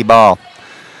IC ball.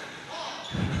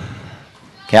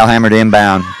 Calhammer to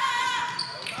inbound.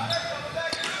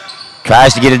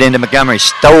 Tries to get it into Montgomery.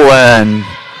 Stolen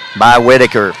by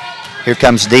Whitaker. Here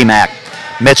comes Dee-Mack.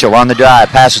 Mitchell on the drive.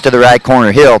 Passes to the right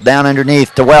corner. Hill down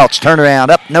underneath to Welch. Turnaround.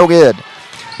 Up. No good.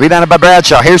 Rebounded by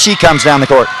Bradshaw. Here she comes down the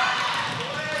court.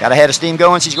 Got a head of steam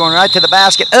going. She's going right to the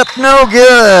basket. Up. No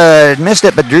good. Missed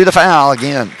it, but drew the foul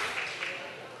again.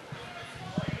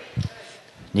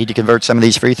 Need to convert some of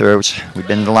these free throws. We've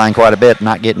been to the line quite a bit,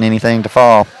 not getting anything to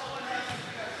fall.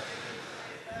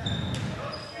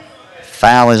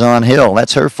 Foul is on Hill.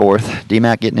 That's her 4th.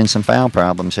 Dee-Mack getting in some foul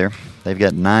problems here. They've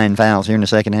got 9 fouls here in the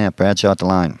second half. Bradshaw at the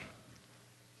line.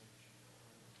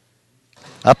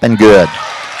 Up and good.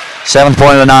 7th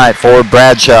point of the night for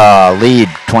Bradshaw. Lead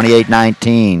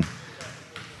 28-19.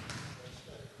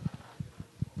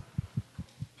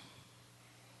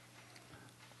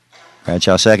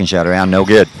 Bradshaw 2nd shot around, no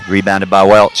good. Rebounded by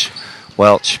Welch.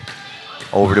 Welch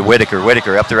over to Whitaker.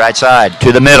 Whitaker up the right side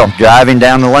to the middle. Driving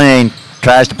down the lane.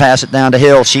 Tries to pass it down to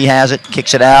Hill. She has it.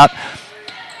 Kicks it out.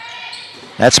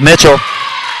 That's Mitchell.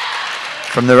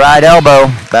 from the right elbow,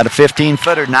 about a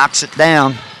 15-footer, knocks it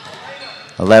down.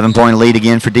 11-point lead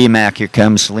again for Dee-Mack. Here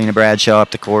comes Selena Bradshaw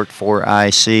up the court for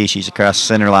IC. She's across the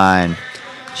center line.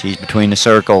 She's between the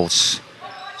circles.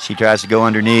 She tries to go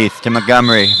underneath to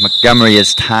Montgomery. Montgomery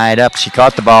is tied up. She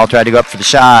caught the ball, tried to go up for the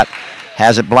shot,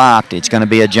 has it blocked. It's going to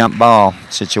be a jump ball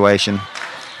situation.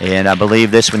 And I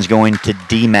believe this one's going to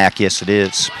Dee-Mack. Yes, it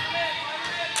is.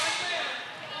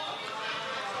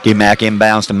 Dee-Mack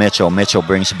inbounds to Mitchell. Mitchell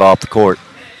brings the ball up the court.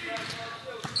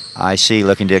 IC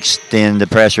looking to extend the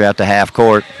pressure out to half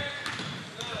court.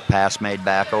 Pass made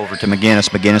back over to McGinnis.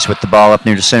 McGinnis with the ball up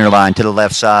near the center line to the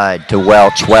left side to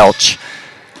Welch. Welch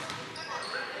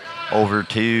over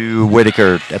to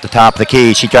Whitaker at the top of the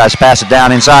key. She tries to pass it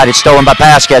down inside. It's stolen by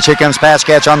Pascatch. Here comes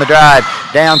Pascatch on the drive.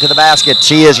 Down to the basket.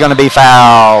 She is going to be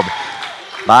fouled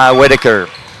by Whitaker.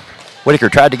 Whitaker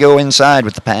tried to go inside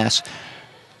with the pass.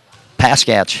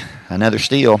 Pascatch, another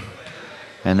steal.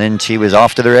 And then she was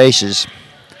off to the races.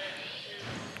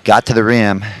 Got to the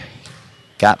rim.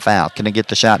 Got fouled. Couldn't get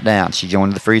the shot down. She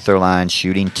joined the free throw line,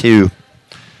 shooting 2.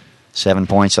 7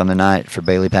 points on the night for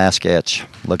Bailey Pascatch.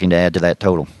 Looking to add to that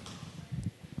total.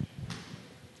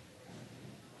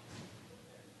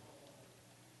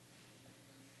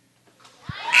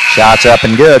 Shots up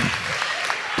and good.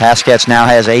 Pascatch now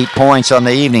has 8 points on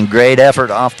the evening. Great effort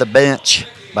off the bench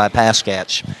by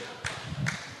Pascatch.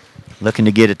 Looking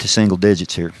to get it to single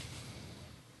digits here.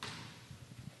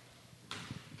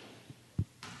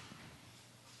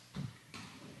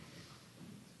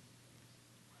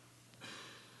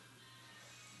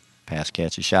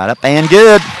 Pascatch's shot up and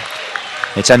good.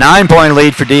 It's a 9-point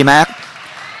lead for Dee-Mack.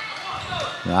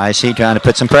 The IC trying to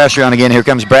put some pressure on again. Here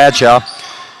comes Bradshaw.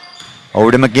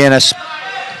 Over to McGinnis.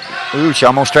 Ooh, she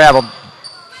almost traveled.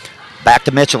 Back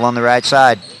to Mitchell on the right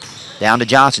side. Down to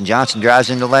Johnson. Johnson drives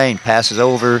in the lane. Passes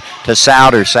over to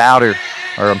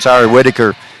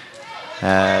Whitaker.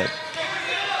 Back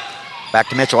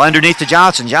to Mitchell. Underneath to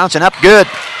Johnson. Johnson up good.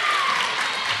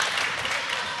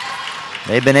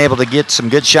 They've been able to get some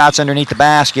good shots underneath the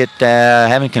basket.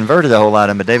 Haven't converted a whole lot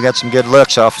of them, but they've got some good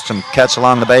looks off some cuts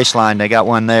along the baseline. They got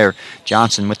one there.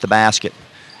 Johnson with the basket.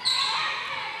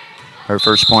 Her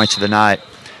first points of the night.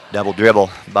 Double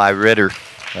dribble by Ritter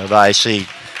of IC.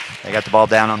 They got the ball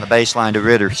down on the baseline to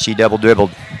Ritter. She double dribbled.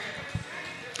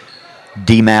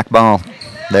 Dee-Mack ball.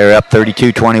 They're up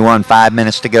 32-21. 5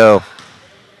 minutes to go.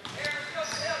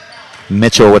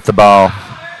 Mitchell with the ball.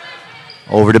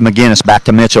 Over to McGinnis, back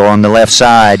to Mitchell on the left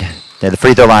side. At the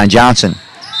free throw line, Johnson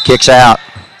kicks out,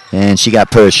 and she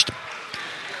got pushed.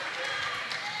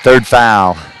 Third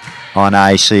foul on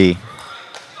IC.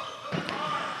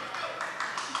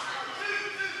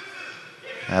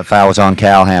 That foul was on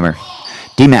Calhammer.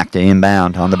 Dee-Mack to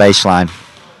inbound on the baseline.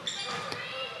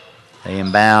 They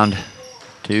inbound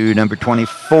to number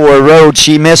 24, Rhodes.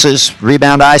 She misses.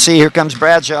 Rebound IC. Here comes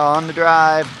Bradshaw on the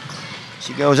drive.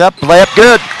 She goes up, layup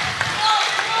good.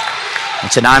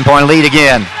 It's a 9-point lead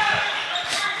again.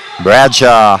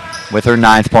 Bradshaw with her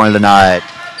 9th point of the night.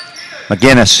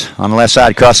 McGinnis on the left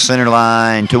side across the center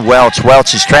line to Welch.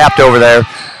 Welch is trapped over there.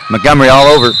 Montgomery all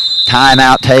over.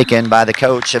 Timeout taken by the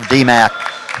coach of Dee-Mack.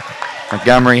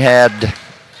 Montgomery had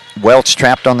Welch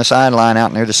trapped on the sideline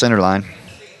out near the center line.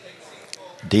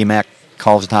 Dee-Mack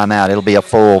calls a timeout. It'll be a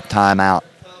full timeout.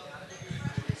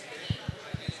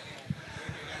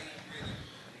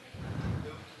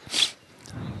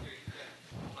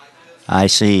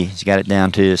 IC has got it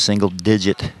down to a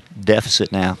single-digit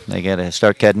deficit now. They got to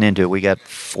start cutting into it. We got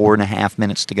 4.5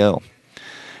 minutes to go.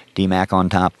 Dee-Mack on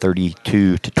top,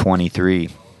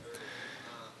 32-23.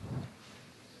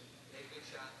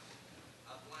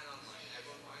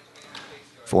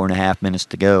 Four and a half minutes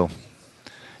to go.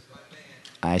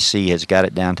 IC has got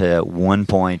it down to 1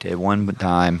 point at one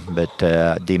time,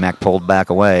 but Dee-Mack pulled back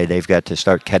away. They've got to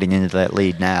start cutting into that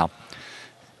lead now.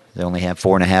 They only have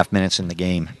 4.5 minutes in the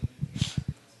game.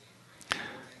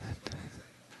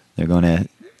 They're going to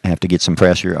have to get some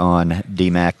pressure on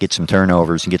Dee-Mack, get some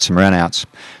turnovers, and get some runouts.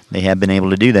 They have been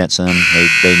able to do that some.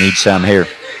 They need some here.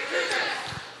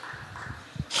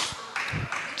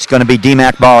 It's going to be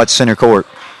Dee-Mack ball at center court.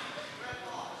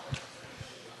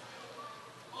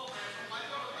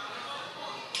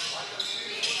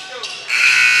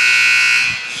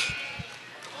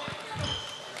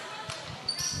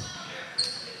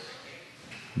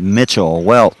 Mitchell,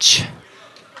 Welch,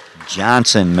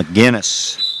 Johnson,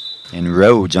 McGinnis, and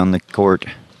Rhodes on the court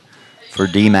for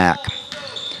Dee-Mack.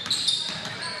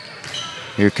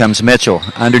 Here comes Mitchell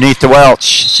underneath to Welch.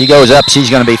 She goes up. She's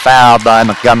going to be fouled by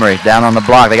Montgomery. Down on the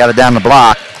block. They got it down the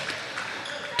block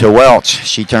to Welch.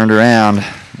 She turned around,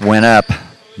 went up,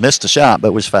 missed the shot,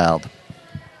 but was fouled.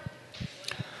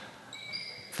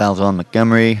 Fouls on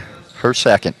Montgomery, her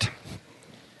second.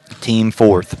 Team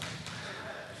fourth.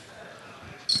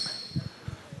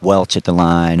 Welch at the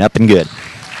line, up and good.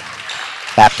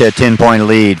 Back to a 10-point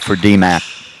lead for Dee-Mack.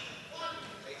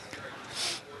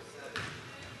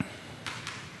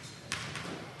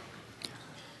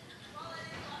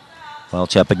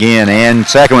 Welch up again, and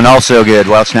second one also good.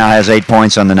 Welch now has 8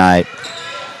 points on the night.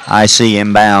 IC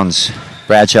inbounds.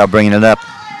 Bradshaw bringing it up.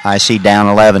 IC down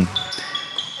 11.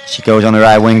 She goes on the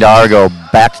right wing to Argo.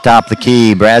 Back to top of the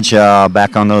key. Bradshaw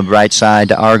back on the right side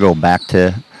to Argo. Back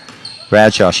to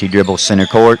Bradshaw. She dribbles center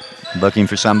court. Looking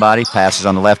for somebody. Passes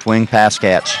on the left wing. Pass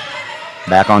catch.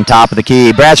 Back on top of the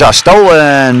key. Bradshaw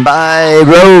stolen by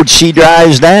Rhodes. She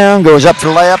drives down. Goes up for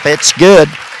the layup. It's good.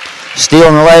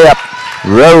 Stealing the layup.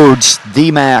 Rhodes,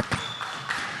 Dee-Mack.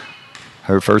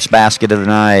 Her first basket of the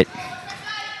night.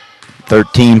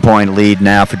 13-point lead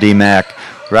now for Dee-Mack.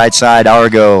 Right side,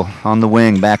 Argo on the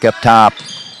wing, back up top.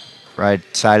 Right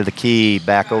side of the key,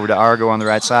 back over to Argo on the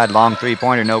right side. Long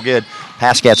three-pointer, no good.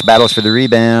 Pascatch battles for the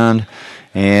rebound,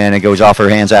 and it goes off her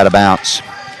hands out of bounds.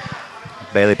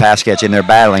 Bailey Pascatch in there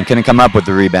battling. Couldn't come up with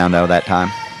the rebound, though, that time.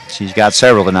 She's got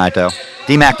several tonight, though.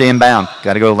 Dee-Mack to inbound.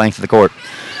 Got to go the length of the court.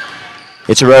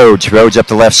 It's Rhodes. Rhodes up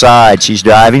the left side. She's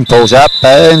driving, pulls up,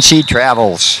 and she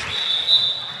travels.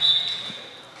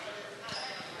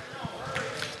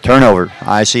 Turnover.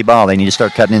 IC ball. They need to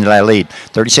start cutting into that lead.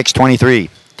 36-23.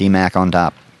 Dee-Mack on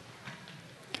top.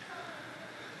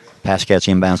 Pass catch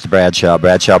inbounds to Bradshaw.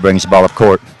 Bradshaw brings the ball up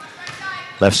court.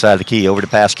 Left side of the key. Over to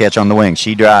pass catch on the wing.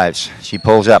 She drives. She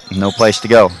pulls up. No place to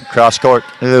go. Cross court.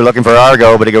 Looking for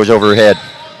Argo, but it goes over her head.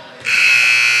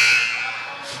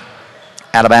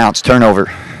 Out of bounds, turnover.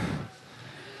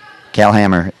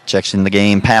 Calhammer checks in the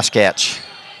game, pass catch.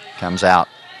 Comes out.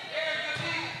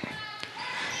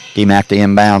 Dee-Mack to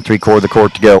inbound, three-quarter of the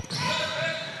court to go.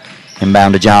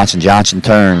 Inbound to Johnson. Johnson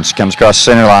turns, comes across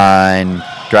the center line,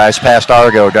 drives past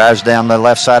Argo, drives down the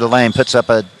left side of the lane, puts up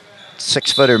a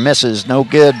six-footer, misses, no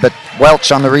good, but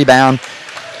Welch on the rebound.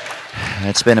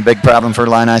 It's been a big problem for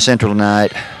Illini Central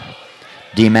tonight.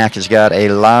 Dee-Mack has got a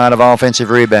lot of offensive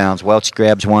rebounds. Welch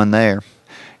grabs one there.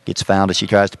 Gets fouled as she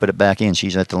tries to put it back in.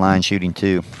 She's at the line shooting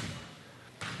two.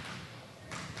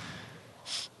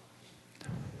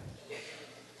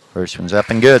 First one's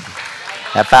up and good.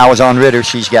 That foul was on Ritter.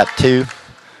 She's got two.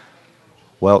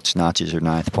 Welch notches her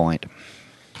 9th point.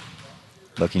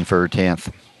 Looking for her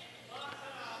 10th.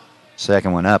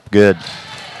 Second one up, good.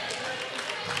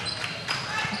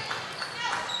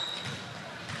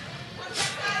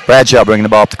 Bradshaw bringing the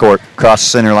ball up the court. Across the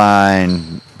center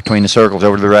line. Between the circles,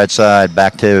 over to the right side,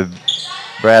 back to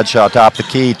Bradshaw, top of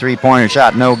the key, three-pointer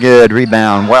shot, no good,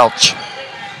 rebound,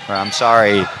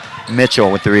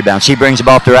 Mitchell with the rebound. She brings the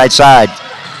ball up the right side.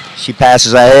 She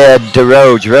passes ahead to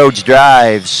Rhodes. Rhodes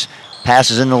drives,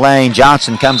 passes in the lane.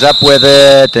 Johnson comes up with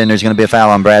it, and there's going to be a foul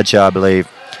on Bradshaw, I believe.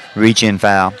 Reach-in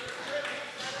foul.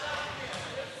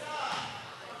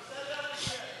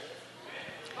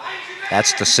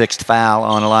 That's the 6th foul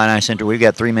on Illini Central. We've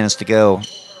got 3 minutes to go.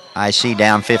 IC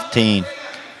down 15.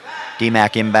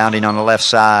 Dee-Mack inbounding on the left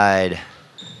side.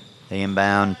 They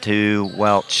inbound to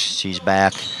Welch. She's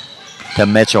back to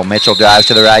Mitchell. Mitchell drives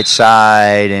to the right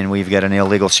side, and we've got an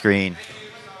illegal screen.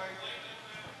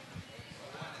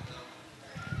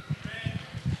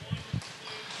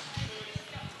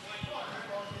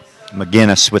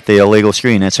 McGinnis with the illegal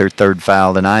screen. That's her 3rd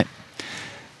foul tonight.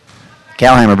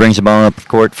 Calhammer brings the ball up the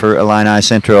court for Illini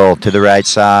Central to the right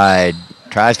side.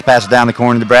 Tries to pass it down the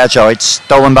corner to Bradshaw. It's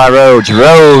stolen by Rhodes.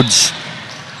 Rhodes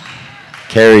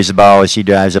carries the ball as she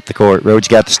drives up the court. Rhodes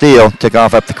got the steal, took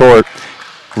off up the court.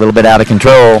 A little bit out of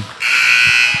control.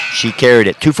 She carried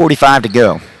it. 2:45 to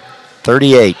go.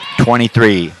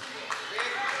 38-23.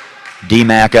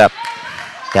 Dee-Mack up.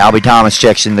 Dalby Thomas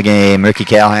checks in the game. Ricky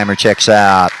Calhammer checks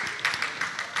out.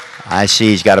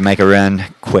 IC's got to make a run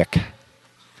quick.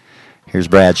 Here's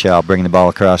Bradshaw bringing the ball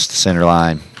across the center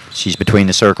line. She's between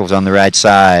the circles on the right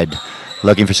side.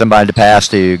 Looking for somebody to pass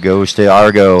to. Goes to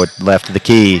Argo at left of the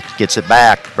key. Gets it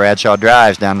back. Bradshaw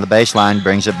drives down to the baseline.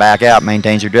 Brings it back out.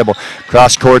 Maintains her dribble.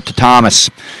 Cross court to Thomas.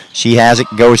 She has it.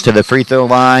 Goes to the free throw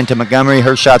line to Montgomery.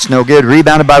 Her shot's no good.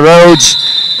 Rebounded by Rhodes.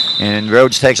 And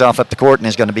Rhodes takes off up the court and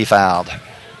is going to be fouled.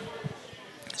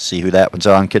 See who that one's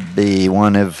on. Could be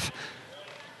one of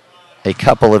a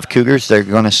couple of Cougars. They're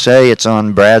going to say it's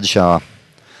on Bradshaw.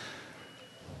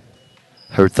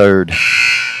 Her 3rd.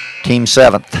 Team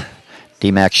 7th.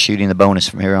 Dee-Mack shooting the bonus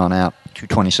from here on out.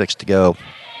 2:26 to go.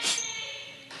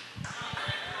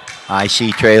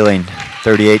 IC trailing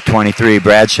 38-23.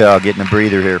 Bradshaw getting a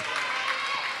breather here.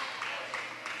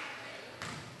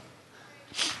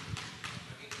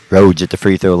 Rhodes at the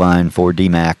free throw line for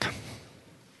Dee-Mack.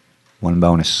 1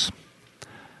 bonus.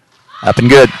 Up and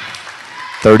good.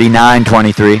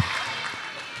 39-23.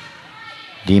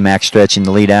 Dee-Mack stretching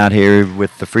the lead out here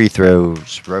with the free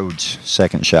throws. Rhodes'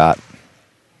 second shot.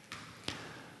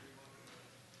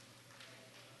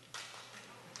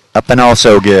 Up and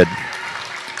also good.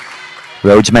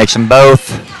 Rhodes makes them both.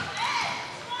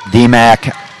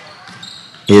 Dee-Mack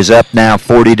is up now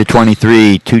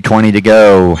 40-23, 2:20 to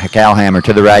go. Calhammer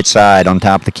to the right side on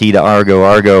top of the key to Argo.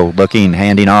 Argo looking,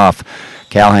 handing off.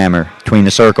 Calhammer between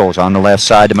the circles on the left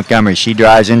side to Montgomery. She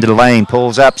drives into the lane,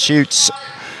 pulls up, shoots.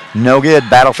 No good.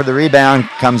 Battle for the rebound.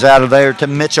 Comes out of there to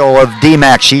Mitchell of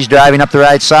Dee-Mack. She's driving up the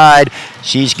right side.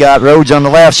 She's got Rhodes on the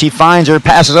left. She finds her,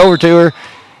 passes over to her.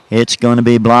 It's going to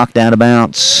be blocked out of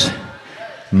bounds.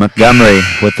 Montgomery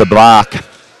with the block.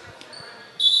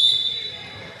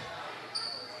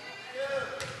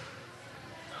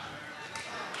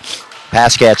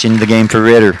 Pass catch into the game for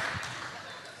Ritter.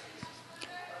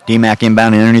 Dee-Mack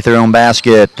inbounding underneath their own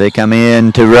basket. They come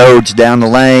in to Rhodes down the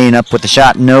lane. Up with the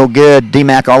shot, no good.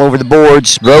 Dee-Mack all over the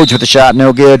boards. Rhodes with the shot,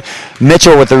 no good.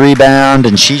 Mitchell with the rebound,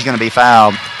 and she's going to be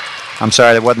fouled. I'm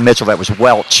sorry, that wasn't Mitchell, that was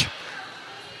Welch.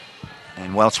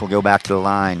 And Welch will go back to the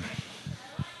line.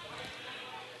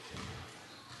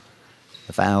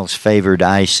 The fouls favored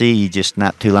IC just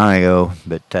not too long ago,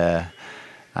 but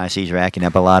IC's racking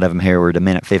up a lot of them here. We're at a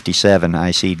minute 57.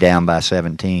 IC down by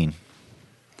 17.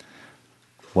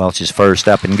 Welch is first,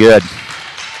 up and good.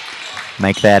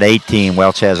 Make that 18.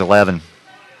 Welch has 11.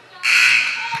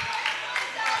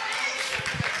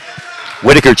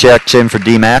 Whitaker checks in for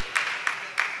Dee-Mack.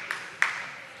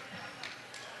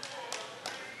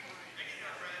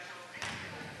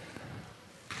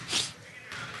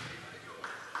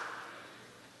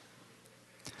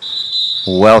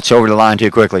 Welch over the line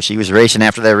too quickly. She was racing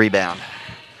after that rebound.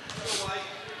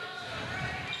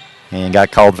 And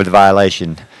got called for the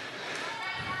violation.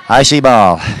 IC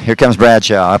ball. Here comes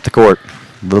Bradshaw up the court.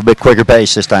 A little bit quicker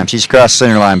pace this time. She's across the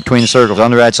center line between the circles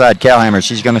on the right side. Calhammer.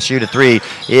 She's going to shoot a three.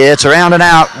 It's around and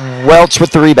out. Welch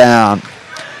with the rebound.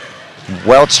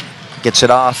 Welch gets it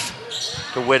off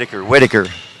to Whitaker. Whitaker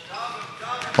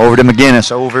over to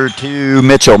McGinnis. Over to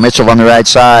Mitchell. Mitchell on the right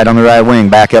side, on the right wing.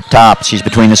 Back up top. She's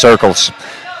between the circles.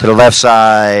 To the left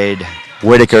side.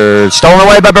 Whitaker. Stolen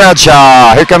away by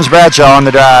Bradshaw. Here comes Bradshaw on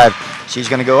the drive. She's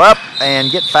going to go up and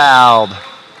get fouled.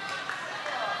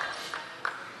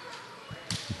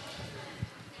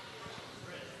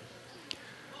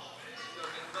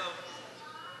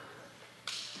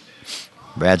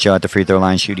 Bradshaw at the free throw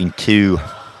line shooting 2.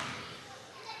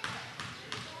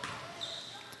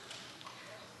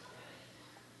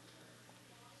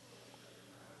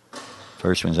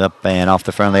 First one's up and off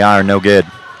the front of the iron, no good.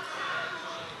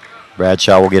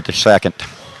 Bradshaw will get the second.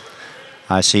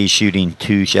 IC shooting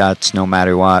 2 shots no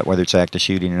matter what, whether it's active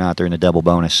shooting or not. They're in a double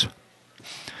bonus.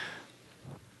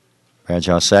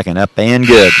 Bradshaw second, up and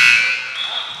good.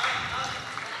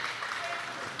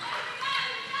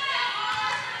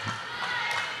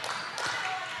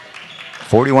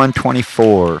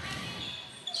 (41-24).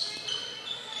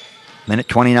 Minute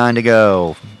 29 to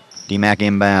go. Dee-Mack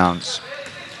inbounds.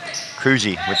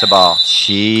 Cruzy with the ball.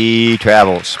 She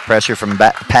travels. Pressure from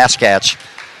pass catch.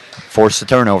 Force the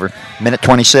turnover. Minute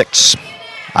 26.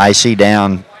 IC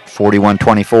down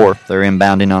 41-24. They're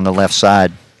inbounding on the left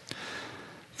side.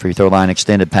 Free throw line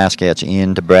extended pass catch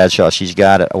into Bradshaw. She's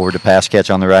got it. Over to pass catch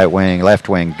on the right wing. Left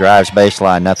wing. Drives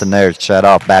baseline. Nothing there. Shut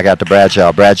off. Back out to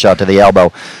Bradshaw. Bradshaw to the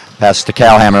elbow. Passes to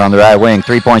Calhammer on the right wing.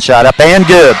 3-point shot up and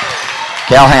good.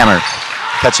 Calhammer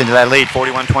cuts into that lead.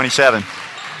 41-27.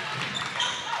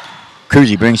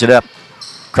 Cruzy brings it up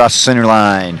across the center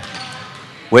line.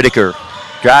 Whitaker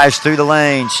drives through the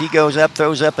lane. She goes up,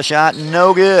 throws up a shot.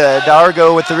 No good.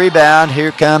 Argo with the rebound.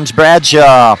 Here comes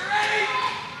Bradshaw.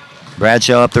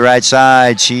 Bradshaw up the right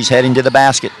side. She's heading to the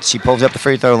basket. She pulls up the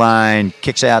free throw line.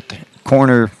 Kicks out the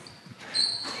corner.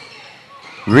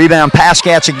 Rebound, pass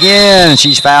catch again.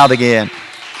 She's fouled again.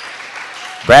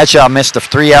 Bradshaw missed the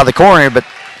 3 out of the corner, but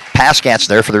pass catch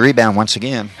there for the rebound once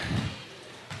again.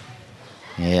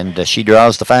 And she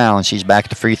draws the foul, and she's back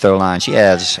at the free throw line. She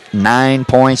has 9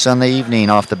 points on the evening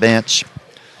off the bench.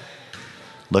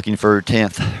 Looking for her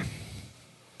 10th.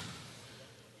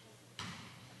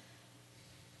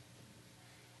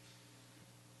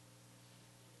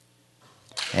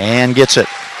 And gets it.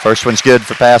 First one's good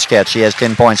for pass catch. She has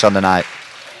 10 points on the night.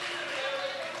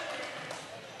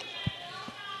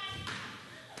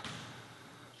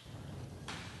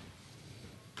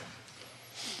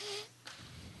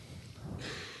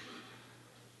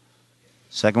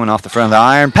 Second one off the front of the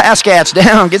iron. Pass catch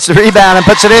down, gets the rebound and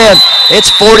puts it in.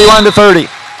 It's 41-30.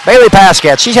 Bailey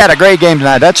Pascat, she's had a great game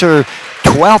tonight. That's her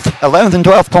 11th and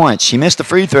 12th points. She missed the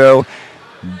free throw,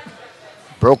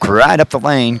 broke right up the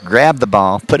lane, grabbed the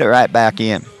ball, put it right back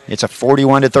in. It's a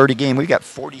 41-30 game. We've got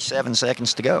 47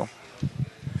 seconds to go.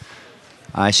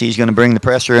 IC's going to bring the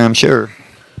pressure, I'm sure.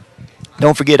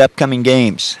 Don't forget upcoming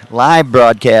games. Live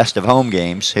broadcast of home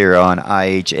games here on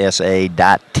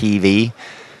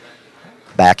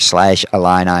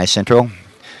ihsa.tv/Illini Central.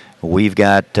 We've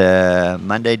got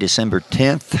Monday, December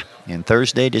 10th and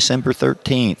Thursday, December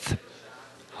 13th.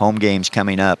 Home games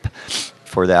coming up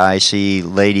for the IC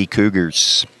Lady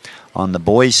Cougars. On the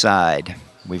boys' side,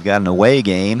 we've got an away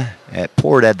game at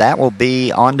Porta. That will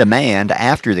be on demand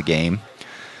after the game.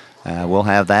 We'll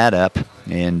have that up.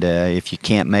 And if you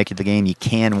can't make it the game, you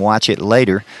can watch it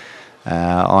later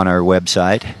on our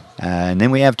website. And then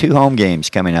we have 2 home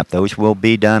games coming up. Those will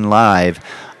be done live.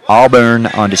 Auburn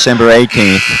on December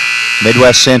 18th,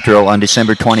 Midwest Central on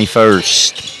December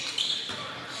 21st.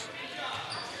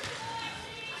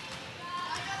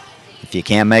 If you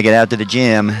can't make it out to the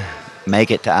gym,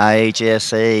 make it to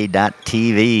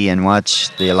ihsa.tv and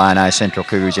watch the Illini Central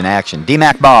Cougars in action.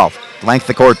 Dee-Mack ball, length of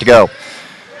the court to go.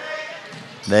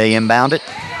 They inbound it.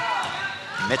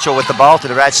 Mitchell with the ball to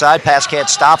the right side. Pascat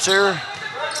stops her.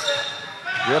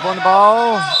 Dribbling the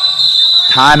ball.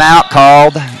 Timeout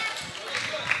called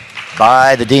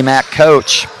by the Dee-Mack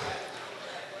coach.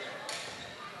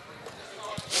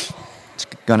 It's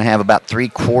going to have about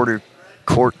 3/4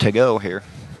 court to go here.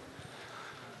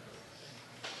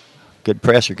 Good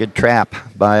pressure, good trap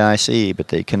by IC, but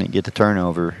they couldn't get the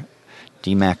turnover.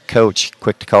 Dee-Mack coach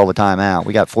quick to call the timeout.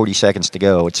 We got 40 seconds to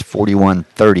go. It's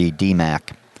 41-30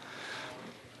 Dee-Mack.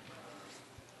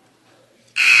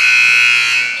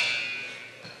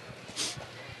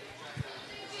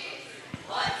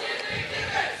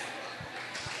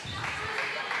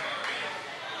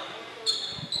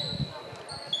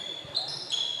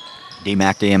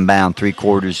 Dee-Mack to inbound,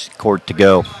 3/4 court to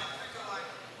go.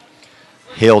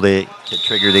 Hill to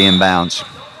trigger the inbounds.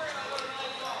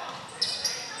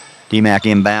 Dee-Mack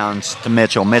inbounds to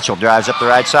Mitchell. Mitchell drives up the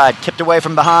right side, tipped away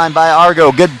from behind by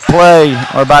Argo. Good play,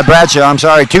 or by Bradshaw, I'm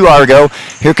sorry, to Argo.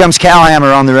 Here comes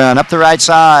Calhammer on the run, up the right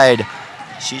side.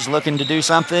 She's looking to do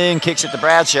something, kicks it to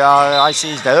Bradshaw. I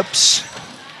sees the oops.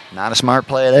 Not a smart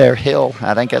play there. Hill,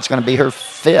 I think that's going to be her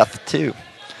 5th, too.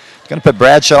 It's going to put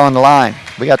Bradshaw on the line.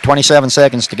 We got 27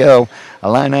 seconds to go.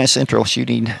 Illini Central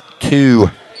shooting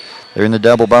 2. They're in the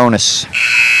double bonus.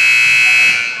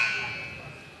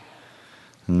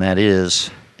 And that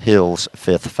is Hill's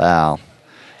 5th foul.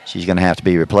 She's going to have to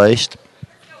be replaced.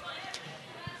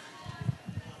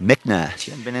 Mickna,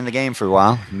 she hasn't been in the game for a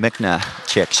while. Mickna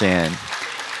checks in.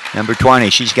 Number 20,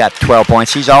 she's got 12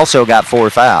 points. She's also got 4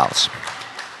 fouls.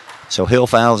 So Hill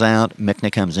fouls out,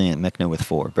 Mickna comes in. Mickna with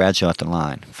 4. Bradshaw at the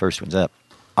line. First one's up.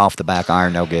 Off the back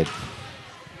iron, no good.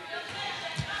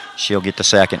 She'll get the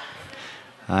second.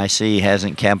 IC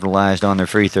hasn't capitalized on their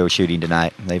free throw shooting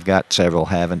tonight. They've got several,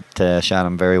 haven't shot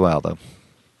them very well, though.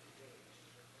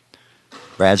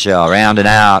 Bradshaw rounding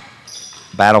out.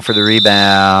 Battle for the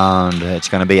rebound. It's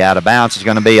going to be out of bounds. It's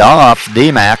going to be off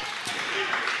Dee-Mack.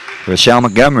 Rochelle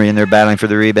Montgomery in there battling for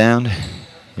the rebound.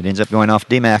 It ends up going off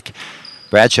Dee-Mack.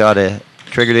 Bradshaw to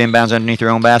trigger the inbounds underneath her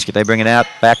own basket. They bring it out,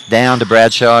 back down to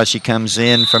Bradshaw as she comes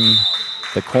in from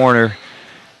the corner.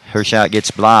 Her shot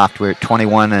gets blocked. We're at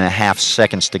 21.5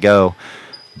 seconds to go.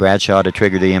 Bradshaw to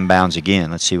trigger the inbounds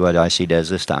again. Let's see what IC does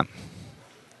this time.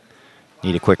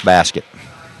 Need a quick basket.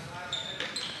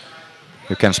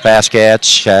 Here comes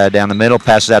Pascat down the middle,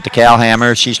 passes out to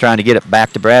Calhammer. She's trying to get it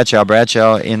back to Bradshaw.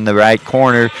 Bradshaw in the right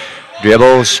corner.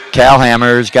 Dribbles.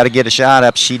 Calhammer's got to get a shot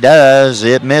up. She does.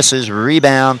 It misses.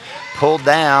 Rebound. Pulled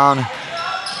down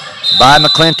by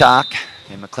McClintock.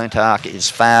 And McClintock is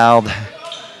fouled.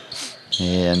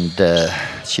 And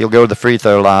she'll go to the free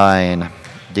throw line.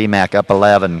 Dee-Mack up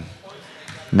 11.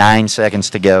 9 seconds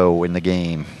to go in the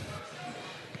game.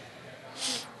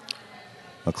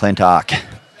 McClintock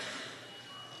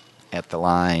at the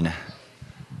line.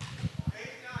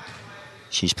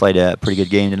 She's played a pretty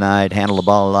good game tonight. Handled the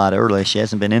ball a lot early. She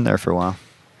hasn't been in there for a while.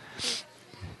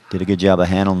 Did a good job of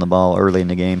handling the ball early in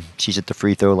the game. She's at the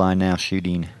free throw line now,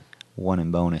 shooting 1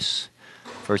 in bonus.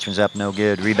 First one's up, no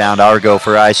good. Rebound Argo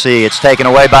for IC. It's taken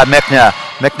away by Mickna.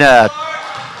 Mickna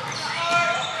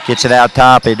gets it out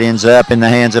top. It ends up in the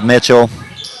hands of Mitchell.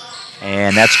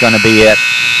 And that's going to be it.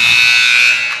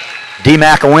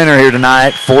 Dee-Mack a winner here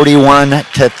tonight,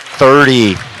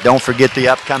 41-30. Don't forget the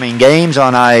upcoming games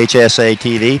on IHSA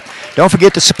TV. Don't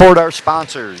forget to support our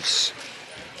sponsors.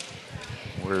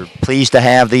 We're pleased to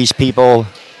have these people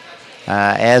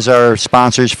as our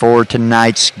sponsors for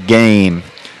tonight's game.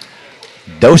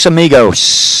 Dos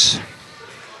Amigos.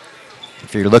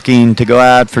 If you're looking to go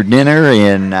out for dinner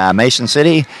in Mason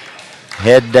City,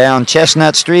 head down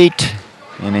Chestnut Street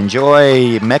and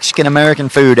enjoy Mexican-American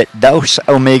food at Dos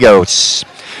Amigos.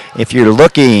 If you're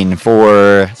looking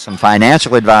for some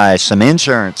financial advice, some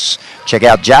insurance, check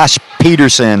out Josh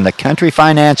Peterson, the country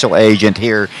financial agent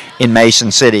here in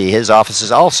Mason City. His office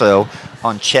is also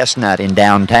on Chestnut in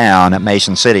downtown at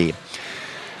Mason City.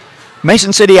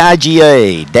 Mason City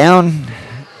IGA,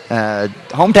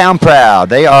 hometown proud.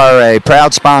 They are a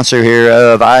proud sponsor here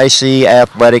of IC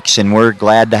Athletics, and we're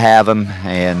glad to have them.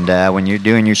 And when you're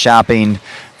doing your shopping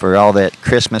for all that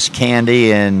Christmas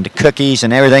candy and cookies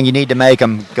and everything you need to make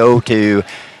them, go to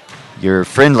your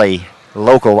friendly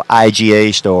local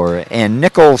IGA store. And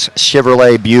Nichols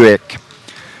Chevrolet Buick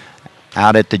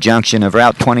out at the junction of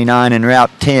Route 29 and Route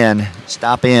 10.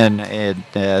 Stop in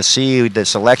and see the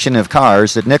selection of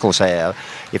cars that Nichols have.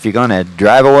 If you're going to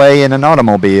drive away in an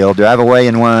automobile, drive away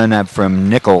in one from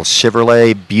Nichols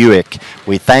Chevrolet Buick.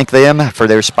 We thank them for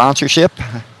their sponsorship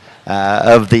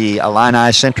of the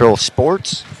Illini Central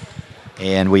Sports,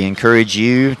 and we encourage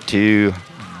you to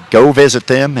go visit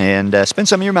them and spend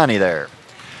some of your money there.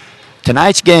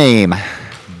 Tonight's game,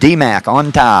 Dee-Mack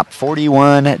on top,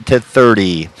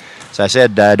 41-30. As I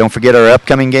said, don't forget our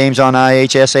upcoming games on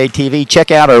IHSA TV. Check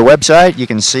out our website. You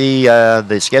can see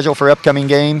the schedule for upcoming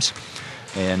games.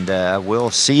 And we'll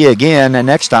see you again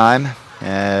next time.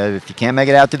 If you can't make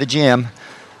it out to the gym,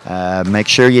 make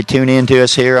sure you tune in to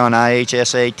us here on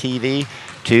IHSA TV.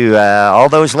 To all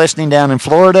those listening down in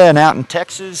Florida and out in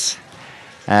Texas,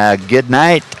 good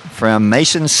night from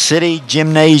Mason City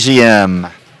Gymnasium.